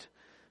discount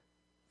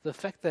the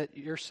effect that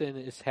your sin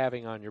is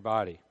having on your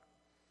body.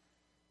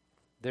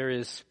 There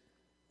is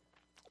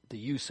the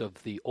use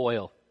of the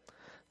oil.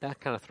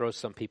 That kind of throws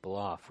some people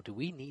off. Do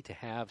we need to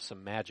have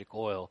some magic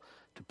oil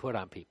to put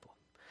on people?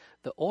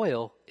 The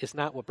oil is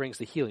not what brings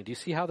the healing. Do you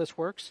see how this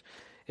works?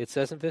 It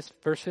says in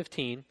verse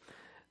 15,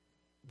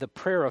 the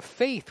prayer of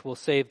faith will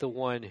save the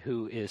one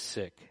who is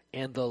sick,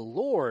 and the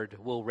Lord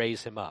will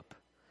raise him up.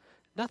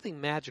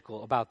 Nothing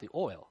magical about the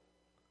oil.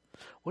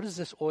 What is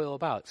this oil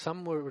about?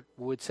 Some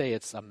would say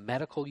it's a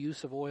medical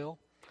use of oil,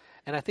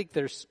 and I think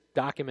there's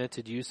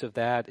documented use of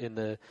that in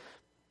the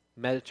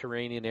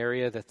Mediterranean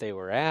area that they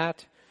were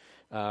at,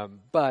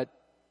 but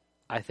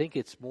I think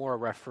it's more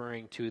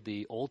referring to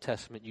the Old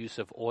Testament use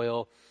of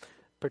oil,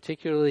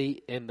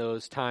 particularly in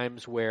those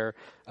times where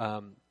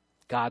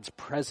God's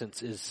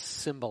presence is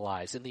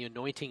symbolized in the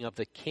anointing of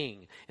the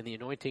king and the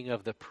anointing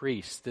of the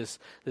priest.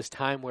 This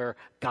time where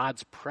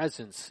God's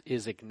presence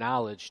is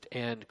acknowledged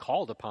and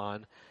called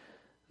upon.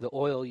 The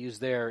oil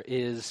used there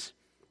is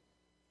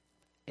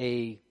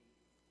a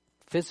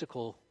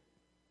physical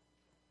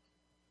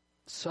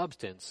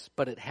substance,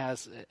 but it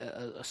has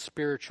a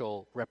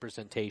spiritual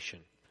representation.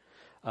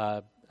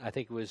 I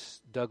think it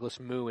was Douglas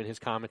Moo in his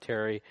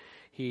commentary.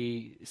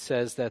 He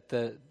says that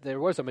there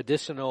was a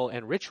medicinal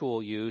and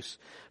ritual use,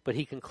 but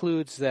he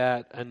concludes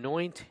that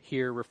anoint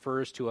here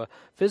refers to a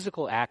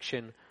physical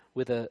action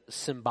with a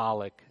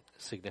symbolic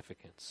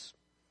significance.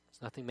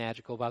 There's nothing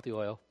magical about the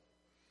oil.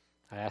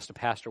 I asked a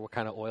pastor what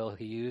kind of oil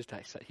he used.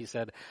 He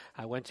said,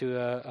 I went to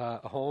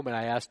a home and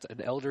I asked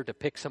an elder to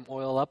pick some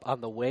oil up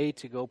on the way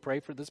to go pray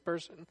for this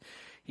person.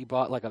 He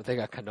bought like a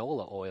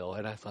canola oil.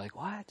 And I was like,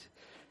 what?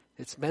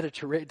 It's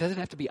Mediterranean. Does it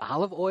have to be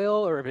olive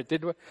oil? Or if it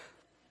didn't work?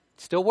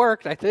 Still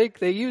worked. I think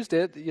they used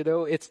it.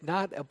 It's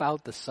not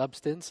about the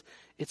substance.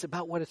 It's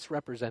about what it's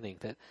representing,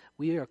 that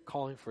we are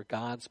calling for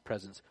God's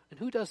presence. And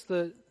who does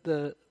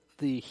the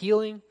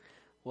healing?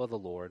 Well, the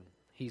Lord.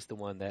 He's the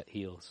one that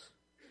heals.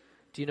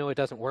 Do you know it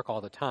doesn't work all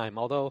the time?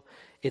 Although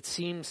it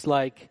seems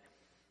like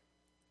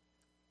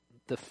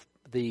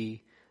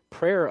the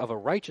prayer of a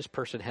righteous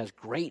person has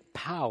great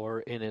power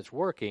in its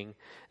working.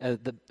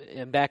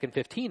 And back in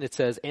 15 it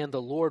says, and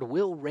the Lord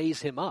will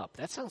raise him up.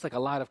 That sounds like a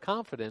lot of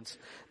confidence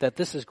that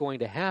this is going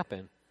to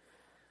happen.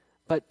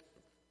 But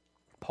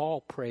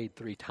Paul prayed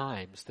 3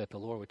 times that the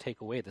Lord would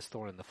take away this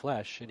thorn in the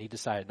flesh, and he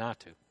decided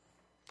not to.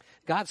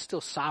 God's still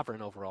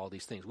sovereign over all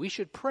these things. We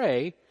should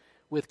pray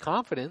with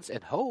confidence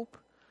and hope,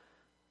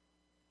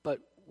 but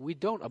we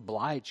don't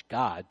oblige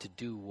God to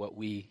do what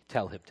we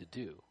tell him to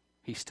do.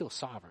 He's still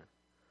sovereign.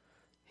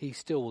 He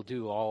still will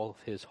do all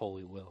of his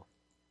holy will.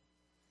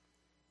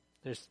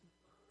 There's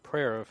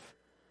prayer of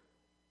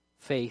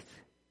faith.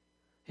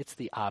 It's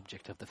the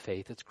object of the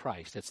faith. It's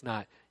Christ. It's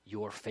not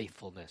your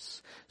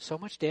faithfulness. So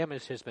much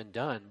damage has been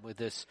done with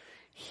this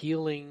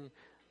healing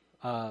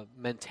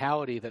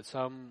mentality that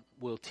some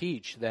will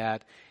teach,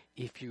 that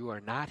if you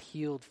are not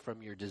healed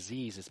from your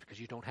disease, it's because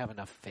you don't have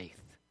enough faith.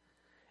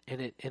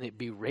 And it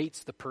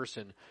berates the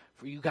person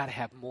for, you got to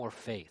have more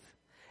faith.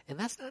 And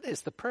that's not it.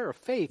 It's the prayer of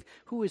faith.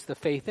 Who is the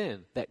faith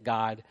in? That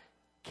God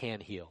can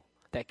heal.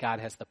 That God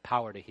has the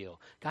power to heal.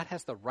 God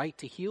has the right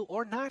to heal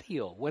or not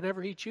heal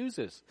whenever he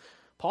chooses.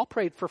 Paul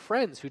prayed for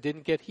friends who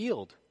didn't get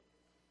healed.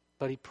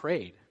 But he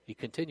prayed. He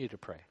continued to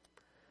pray.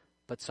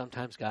 But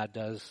sometimes God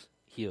does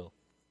heal.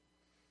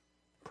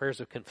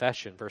 Prayers of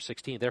confession, verse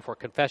 16. Therefore,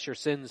 confess your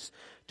sins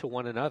to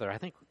one another. I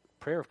think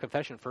prayer of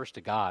confession first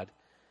to God.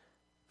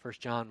 1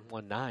 John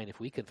 1:9, if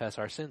we confess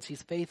our sins,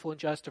 he's faithful and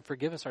just to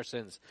forgive us our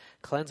sins,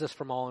 cleanse us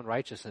from all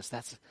unrighteousness.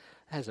 That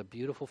has a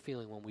beautiful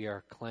feeling when we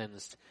are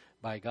cleansed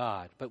by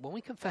God. But when we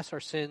confess our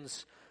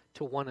sins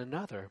to one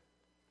another,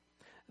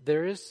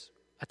 there is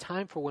a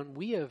time for when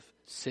we have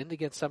sinned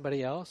against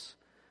somebody else.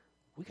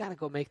 We got to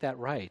go make that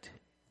right.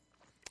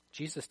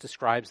 Jesus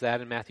describes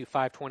that in Matthew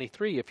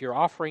 5:23. If you're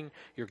offering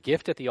your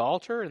gift at the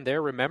altar and there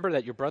remember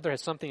that your brother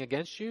has something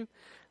against you,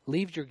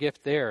 leave your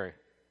gift there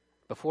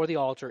before the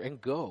altar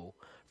and go.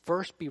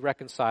 First be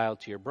reconciled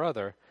to your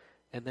brother,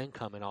 and then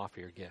come and offer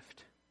your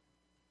gift.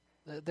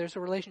 There's a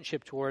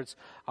relationship towards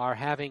our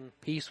having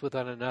peace with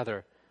one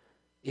another.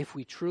 If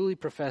we truly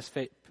profess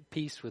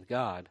peace with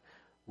God,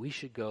 we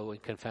should go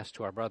and confess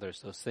to our brothers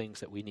those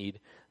things that we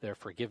need their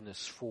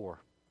forgiveness for.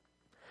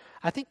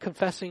 I think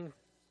confessing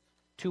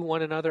to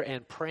one another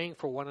and praying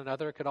for one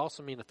another could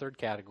also mean a third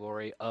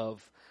category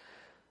of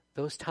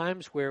those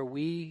times where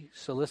we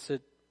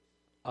solicit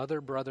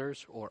other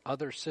brothers or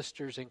other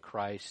sisters in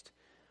Christ,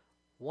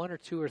 1 or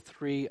 2 or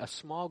 3, a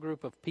small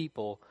group of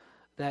people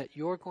that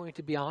you're going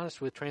to be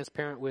honest with,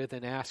 transparent with,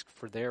 and ask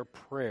for their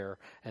prayer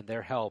and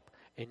their help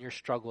in your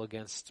struggle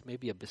against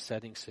maybe a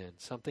besetting sin,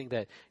 something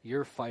that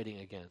you're fighting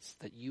against,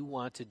 that you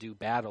want to do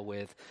battle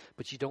with,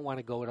 but you don't want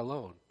to go it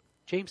alone.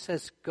 James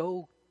says,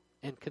 go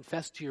and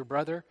confess to your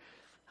brother.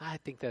 I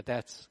think that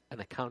that's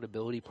an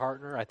accountability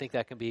partner. I think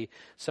that can be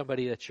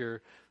somebody that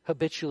you're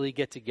habitually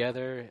get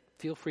together.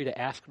 Feel free to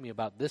ask me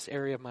about this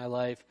area of my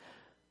life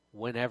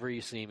whenever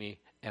you see me,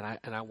 and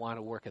I want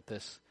to work at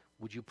this.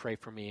 Would you pray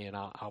for me, and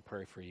I'll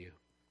pray for you.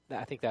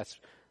 I think that's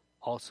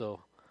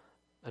also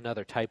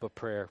another type of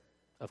prayer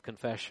of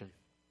confession.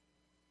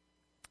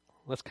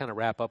 Let's kind of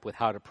wrap up with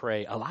how to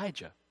pray.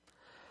 Elijah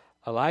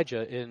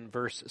in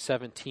verse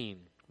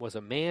 17 was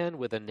a man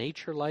with a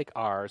nature like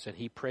ours, and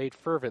he prayed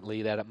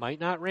fervently that it might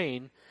not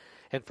rain.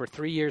 And for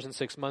 3 years and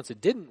 6 months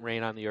it didn't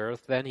rain on the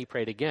earth. Then he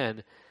prayed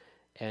again,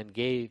 and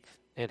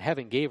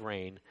heaven gave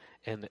rain,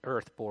 and the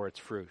earth bore its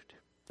fruit.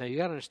 Now you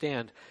got to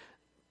understand,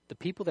 the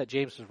people that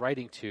James was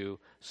writing to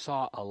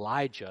saw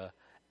Elijah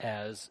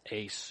as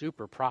a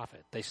super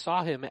prophet. They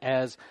saw him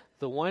as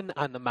the one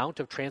on the Mount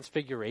of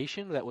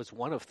Transfiguration that was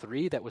one of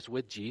 3 that was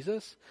with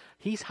Jesus.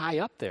 He's high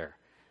up there.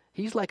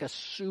 He's like a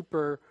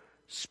super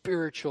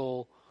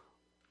spiritual,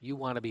 you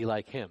want to be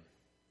like him.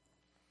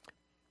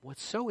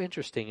 What's so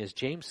interesting is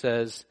James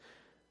says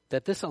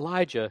that this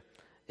Elijah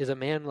is a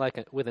man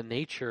with a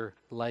nature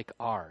like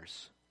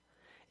ours.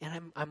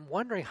 And I'm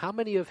wondering how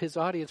many of his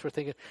audience were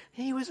thinking,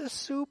 he was a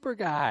super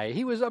guy.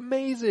 He was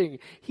amazing.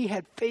 He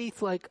had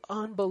faith like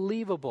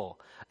unbelievable.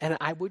 And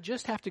I would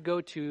just have to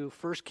go to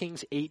 1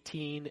 Kings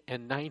 18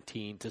 and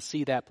 19 to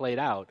see that played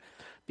out,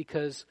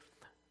 because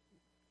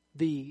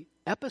the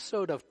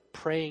episode of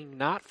praying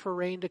not for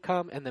rain to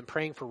come and then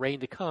praying for rain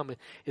to come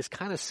is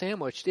kind of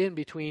sandwiched in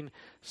between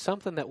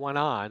something that went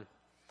on,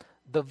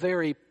 the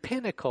very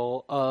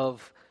pinnacle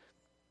of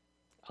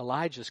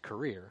Elijah's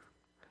career,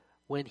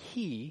 when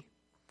he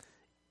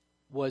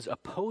was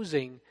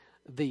opposing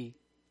the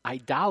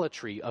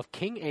idolatry of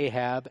King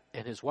Ahab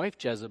and his wife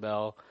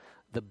Jezebel,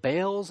 The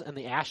Baals and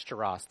the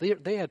Ashtaroths,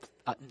 they had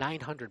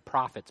 900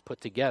 prophets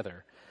put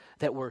together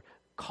that were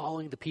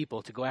calling the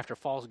people to go after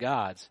false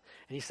gods.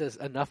 And he says,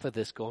 enough of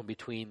this going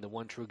between the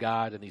one true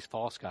God and these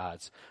false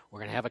gods. We're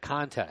going to have a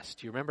contest.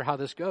 Do you remember how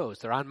this goes?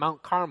 They're on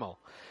Mount Carmel.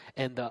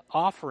 And the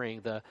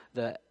offering,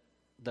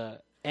 the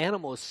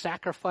animal is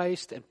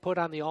sacrificed and put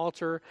on the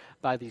altar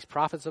by these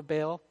prophets of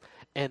Baal.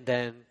 And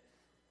then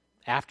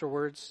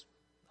afterwards,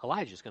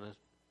 Elijah's going to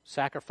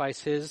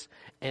sacrifice his,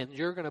 and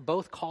you're going to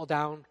both call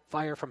down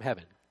fire from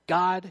heaven.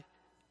 God,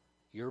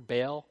 you're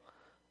Baal,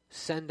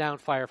 send down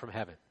fire from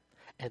heaven.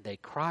 And they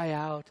cry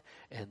out,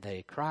 and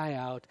they cry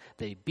out.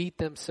 They beat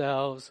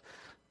themselves.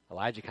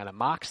 Elijah kind of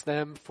mocks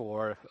them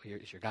for,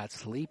 is your God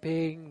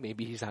sleeping?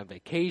 Maybe he's on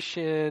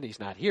vacation. He's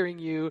not hearing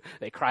you.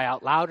 They cry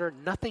out louder.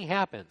 Nothing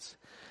happens.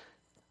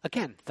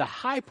 Again, the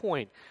high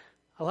point.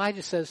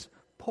 Elijah says,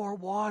 pour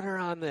water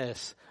on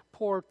this.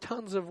 Pour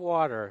tons of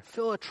water.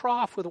 Fill a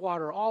trough with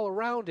water all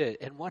around it.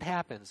 And what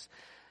happens?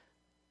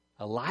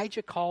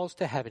 Elijah calls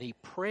to heaven. He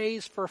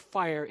prays for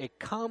fire. It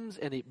comes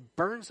and it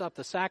burns up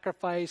the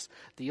sacrifice,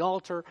 the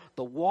altar,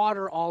 the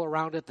water all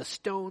around it, the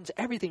stones.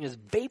 Everything is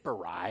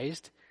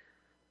vaporized.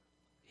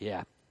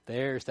 Yeah,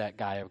 there's that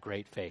guy of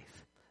great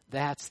faith.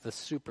 That's the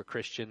super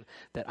Christian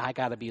that I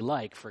got to be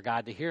like for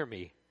God to hear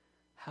me.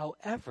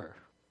 However,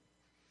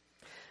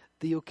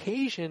 the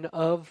occasion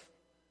of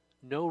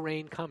no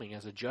rain coming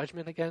as a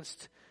judgment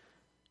against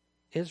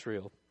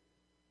Israel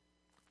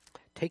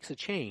takes a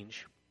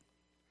change.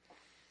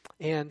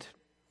 And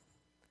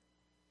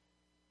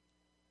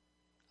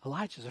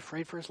Elijah's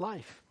afraid for his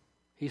life.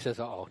 He says,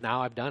 oh,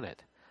 now I've done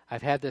it.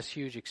 I've had this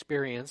huge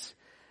experience.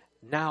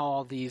 Now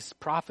all these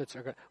prophets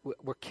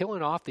we're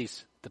killing off the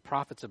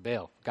prophets of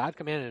Baal. God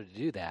commanded him to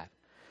do that.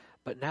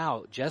 But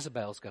now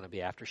Jezebel's going to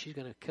be after. She's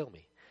going to kill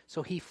me.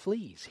 So he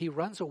flees. He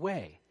runs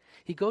away.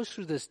 He goes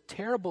through this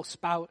terrible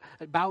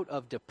bout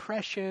of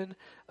depression,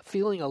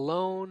 feeling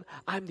alone.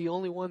 I'm the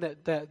only one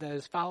that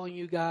is following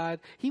you,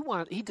 God.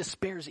 He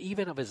despairs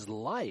even of his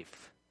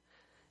life.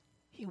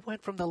 He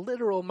went from the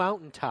literal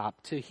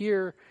mountaintop to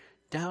here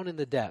down in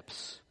the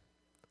depths.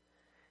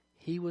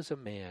 He was a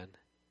man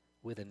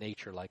with a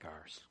nature like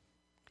ours.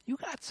 You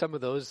got some of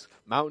those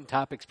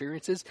mountaintop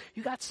experiences.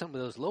 You got some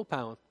of those low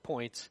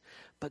points.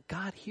 But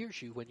God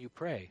hears you when you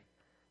pray.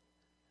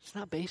 It's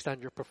not based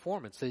on your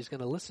performance that he's going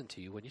to listen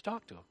to you when you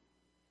talk to him.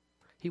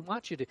 He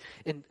wants you to.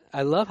 And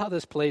I love how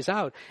this plays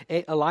out.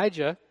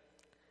 Elijah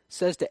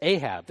says to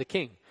Ahab, the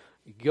king,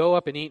 go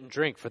up and eat and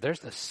drink, for there's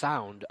the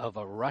sound of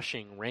a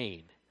rushing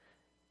rain.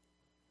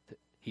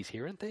 He's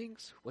hearing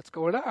things? What's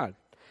going on?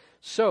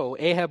 So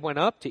Ahab went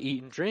up to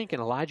eat and drink,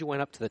 and Elijah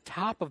went up to the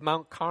top of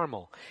Mount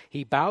Carmel.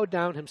 He bowed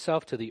down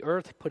himself to the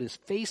earth, put his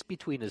face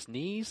between his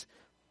knees.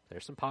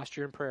 There's some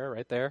posture in prayer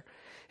right there.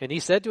 And he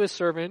said to his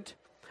servant,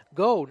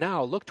 go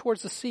now, look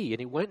towards the sea. And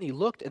he went and he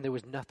looked, and there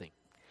was nothing.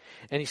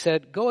 And he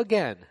said, go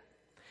again.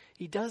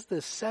 He does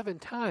this 7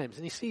 times,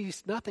 and he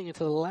sees nothing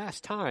until the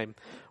last time,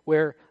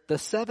 where the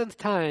 7th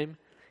time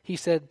he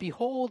said,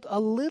 behold, a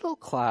little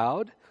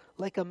cloud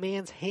like a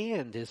man's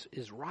hand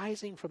is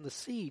rising from the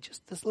sea,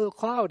 just this little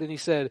cloud. And he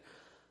said,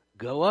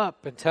 go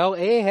up and tell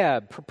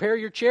Ahab, prepare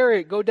your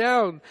chariot, go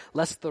down,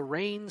 lest the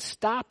rain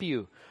stop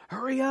you.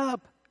 Hurry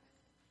up.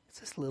 It's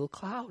this little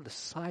cloud the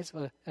size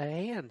of a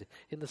hand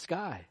in the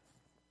sky.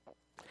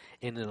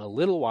 And in a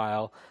little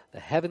while, the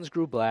heavens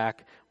grew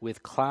black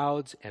with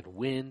clouds and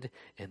wind,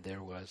 and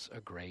there was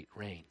a great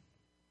rain.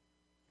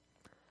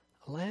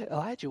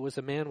 Elijah was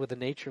a man with a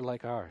nature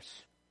like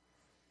ours.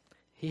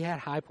 He had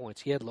high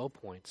points, he had low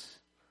points,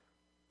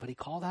 but he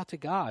called out to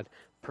God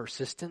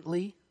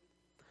persistently,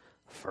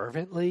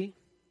 fervently,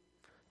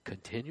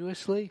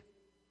 continuously,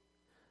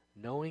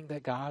 knowing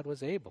that God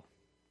was able.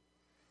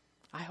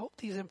 I hope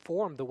these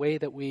inform the way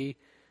that we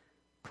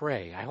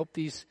pray. I hope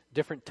these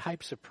different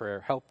types of prayer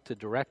help to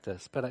direct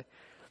us. But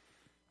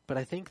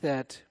I think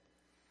that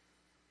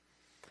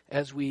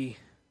as we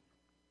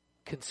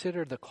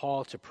consider the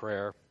call to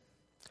prayer,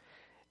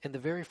 in the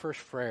very first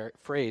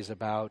phrase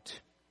about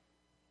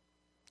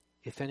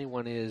if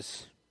anyone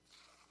is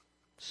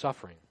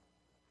suffering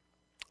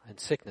and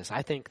sickness,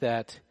 I think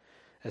that,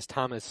 as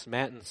Thomas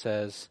Manton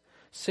says,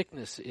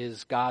 sickness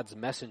is God's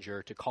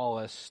messenger to call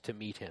us to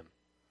meet him.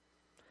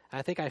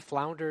 I think I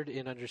floundered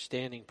in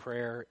understanding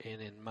prayer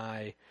and in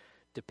my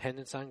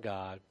dependence on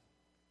God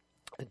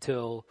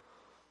until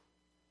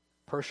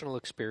personal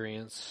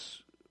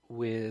experience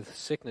with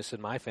sickness in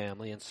my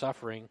family and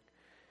suffering.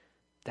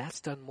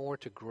 That's done more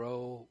to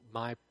grow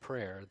my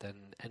prayer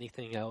than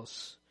anything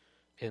else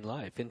in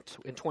life. In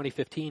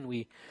 2015,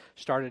 we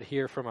started to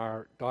hear from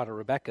our daughter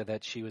Rebecca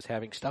that she was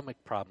having stomach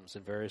problems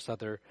and various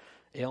other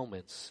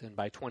ailments. And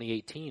by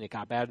 2018, it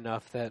got bad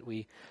enough that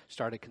we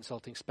started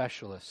consulting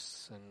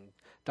specialists and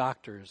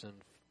doctors and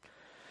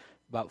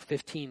about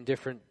 15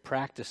 different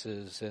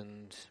practices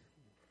and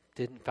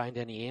didn't find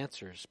any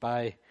answers.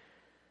 By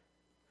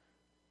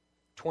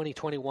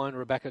 2021,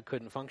 Rebecca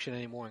couldn't function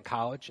anymore in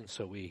college, and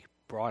so we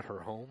brought her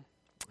home,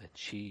 and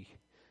she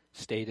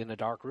stayed in a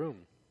dark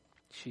room.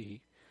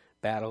 She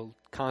battled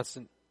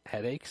constant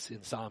headaches,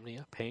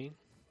 insomnia, pain.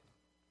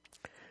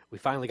 We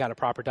finally got a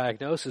proper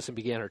diagnosis and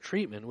began our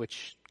treatment,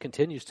 which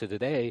continues to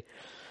today.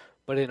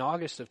 But in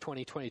August of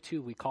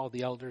 2022, we called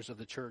the elders of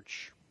the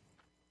church.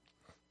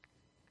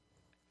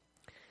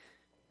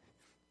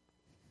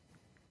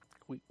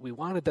 We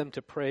wanted them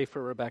to pray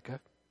for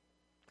Rebecca,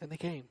 and they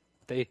came.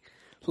 They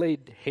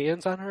laid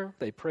hands on her.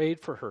 They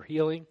prayed for her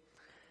healing.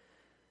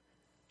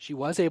 She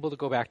was able to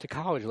go back to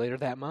college later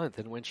that month,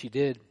 and when she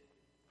did,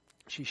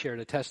 she shared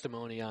a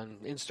testimony on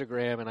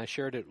Instagram, and I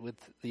shared it with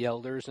the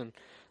elders, and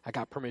I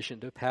got permission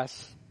to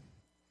pass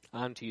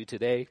on to you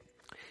today.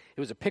 It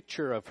was a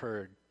picture of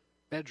her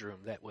bedroom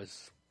that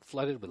was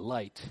flooded with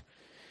light,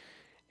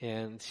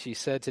 and she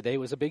said today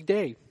was a big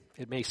day.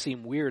 It may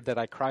seem weird that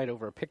I cried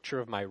over a picture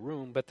of my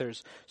room, but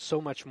there's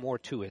so much more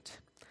to it.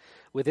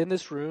 Within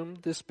this room,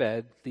 this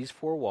bed, these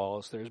four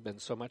walls, there's been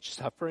so much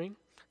suffering,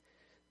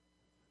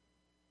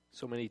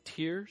 so many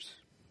tears,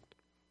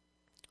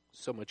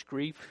 so much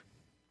grief.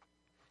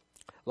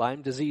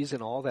 Lyme disease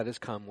and all that has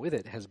come with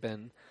it has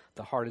been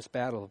the hardest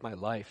battle of my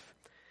life.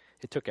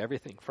 It took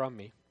everything from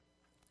me.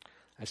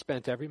 I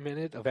spent every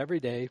minute of every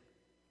day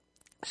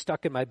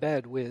stuck in my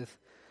bed with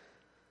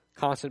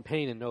constant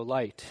pain and no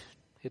light.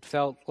 It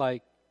felt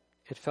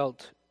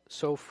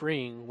so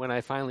freeing when I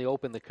finally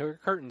opened the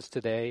curtains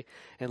today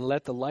and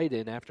let the light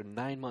in after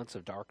 9 months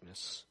of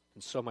darkness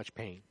and so much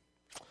pain.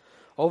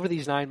 Over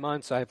these 9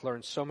 months, I've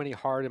learned so many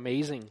hard,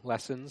 amazing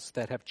lessons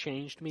that have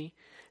changed me,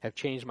 have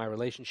changed my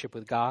relationship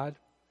with God.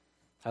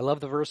 I love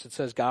the verse that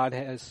says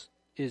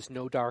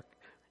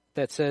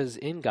that says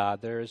in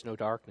God there is no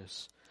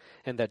darkness,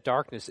 and that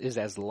darkness is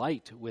as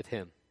light with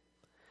him.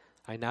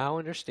 I now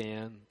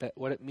understand that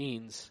what it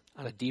means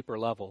on a deeper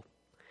level.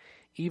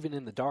 Even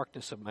in the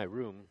darkness of my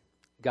room,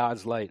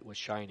 God's light was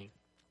shining.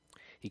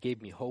 He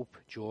gave me hope,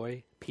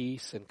 joy,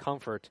 peace, and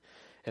comfort,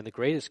 and the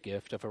greatest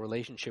gift of a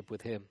relationship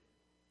with him.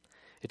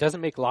 It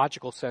doesn't make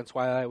logical sense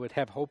why I would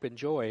have hope and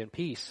joy and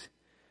peace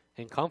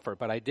and comfort,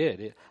 but I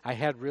did. I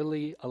had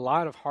really a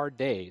lot of hard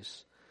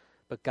days,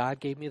 but God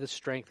gave me the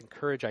strength and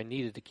courage I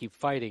needed to keep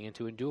fighting and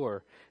to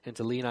endure and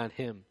to lean on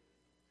him.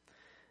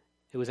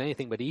 It was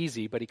anything but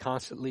easy, but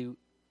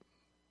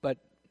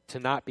to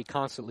not be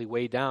constantly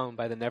weighed down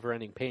by the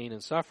never-ending pain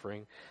and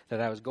suffering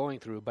that I was going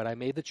through, but I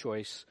made the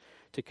choice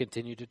to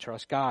continue to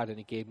trust God, and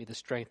he gave me the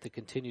strength to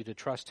continue to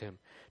trust him,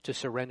 to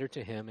surrender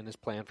to him and his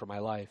plan for my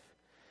life.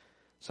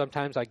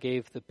 Sometimes I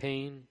gave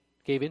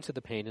into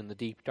the pain in the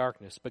deep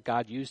darkness, but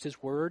God used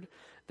his word,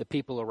 the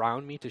people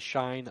around me, to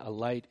shine a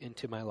light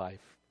into my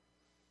life.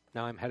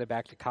 Now I'm headed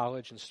back to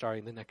college and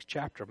starting the next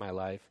chapter of my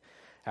life.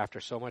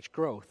 After so much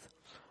growth,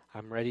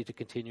 I'm ready to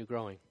continue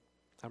growing.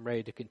 I'm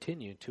ready to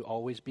continue to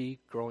always be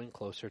growing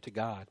closer to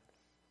God.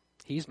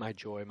 He's my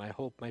joy, my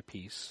hope, my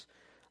peace,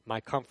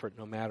 my comfort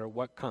no matter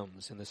what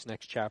comes in this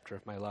next chapter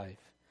of my life.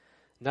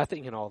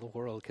 Nothing in all the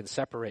world can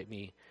separate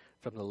me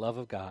from the love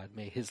of God.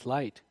 May his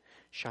light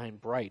shine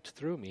bright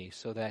through me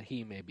so that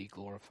he may be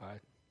glorified.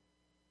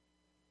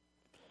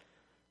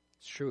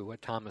 It's true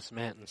what Thomas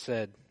Manton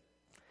said.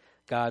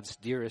 God's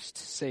dearest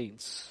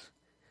saints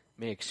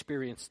may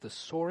experience the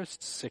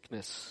sorest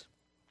sickness,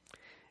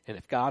 and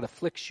if God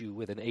afflicts you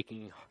with an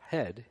aching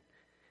head,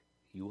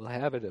 you will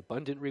have an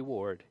abundant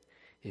reward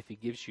if he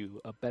gives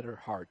you a better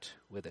heart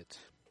with it.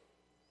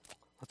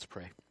 Let's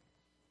pray.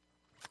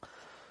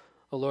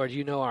 Oh Lord,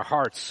 you know our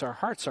hearts. Our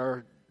hearts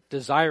are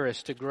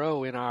desirous to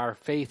grow in our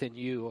faith in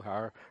you,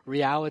 our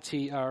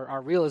reality,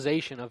 our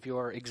realization of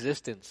your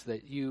existence,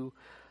 that you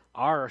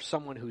are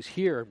someone who's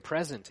here and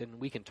present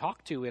and we can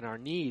talk to in our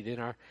need, in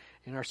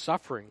our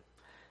suffering,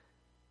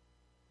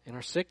 in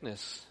our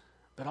sickness,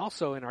 but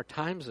also in our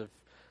times of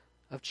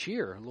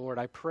cheer. Lord,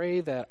 I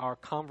pray that our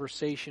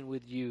conversation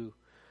with you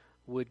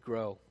would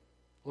grow.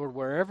 Lord,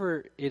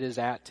 wherever it is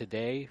at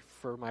today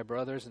for my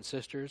brothers and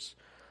sisters,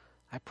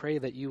 I pray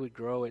that you would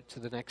grow it to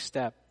the next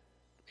step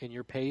in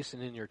your pace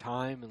and in your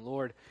time. And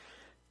Lord,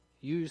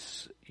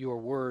 use your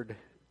word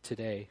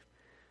today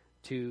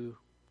to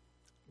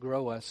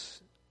grow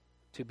us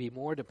to be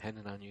more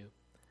dependent on you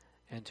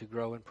and to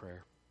grow in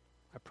prayer.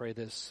 I pray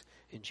this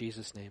in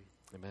Jesus' name.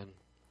 Amen.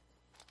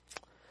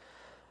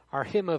 Our hymn of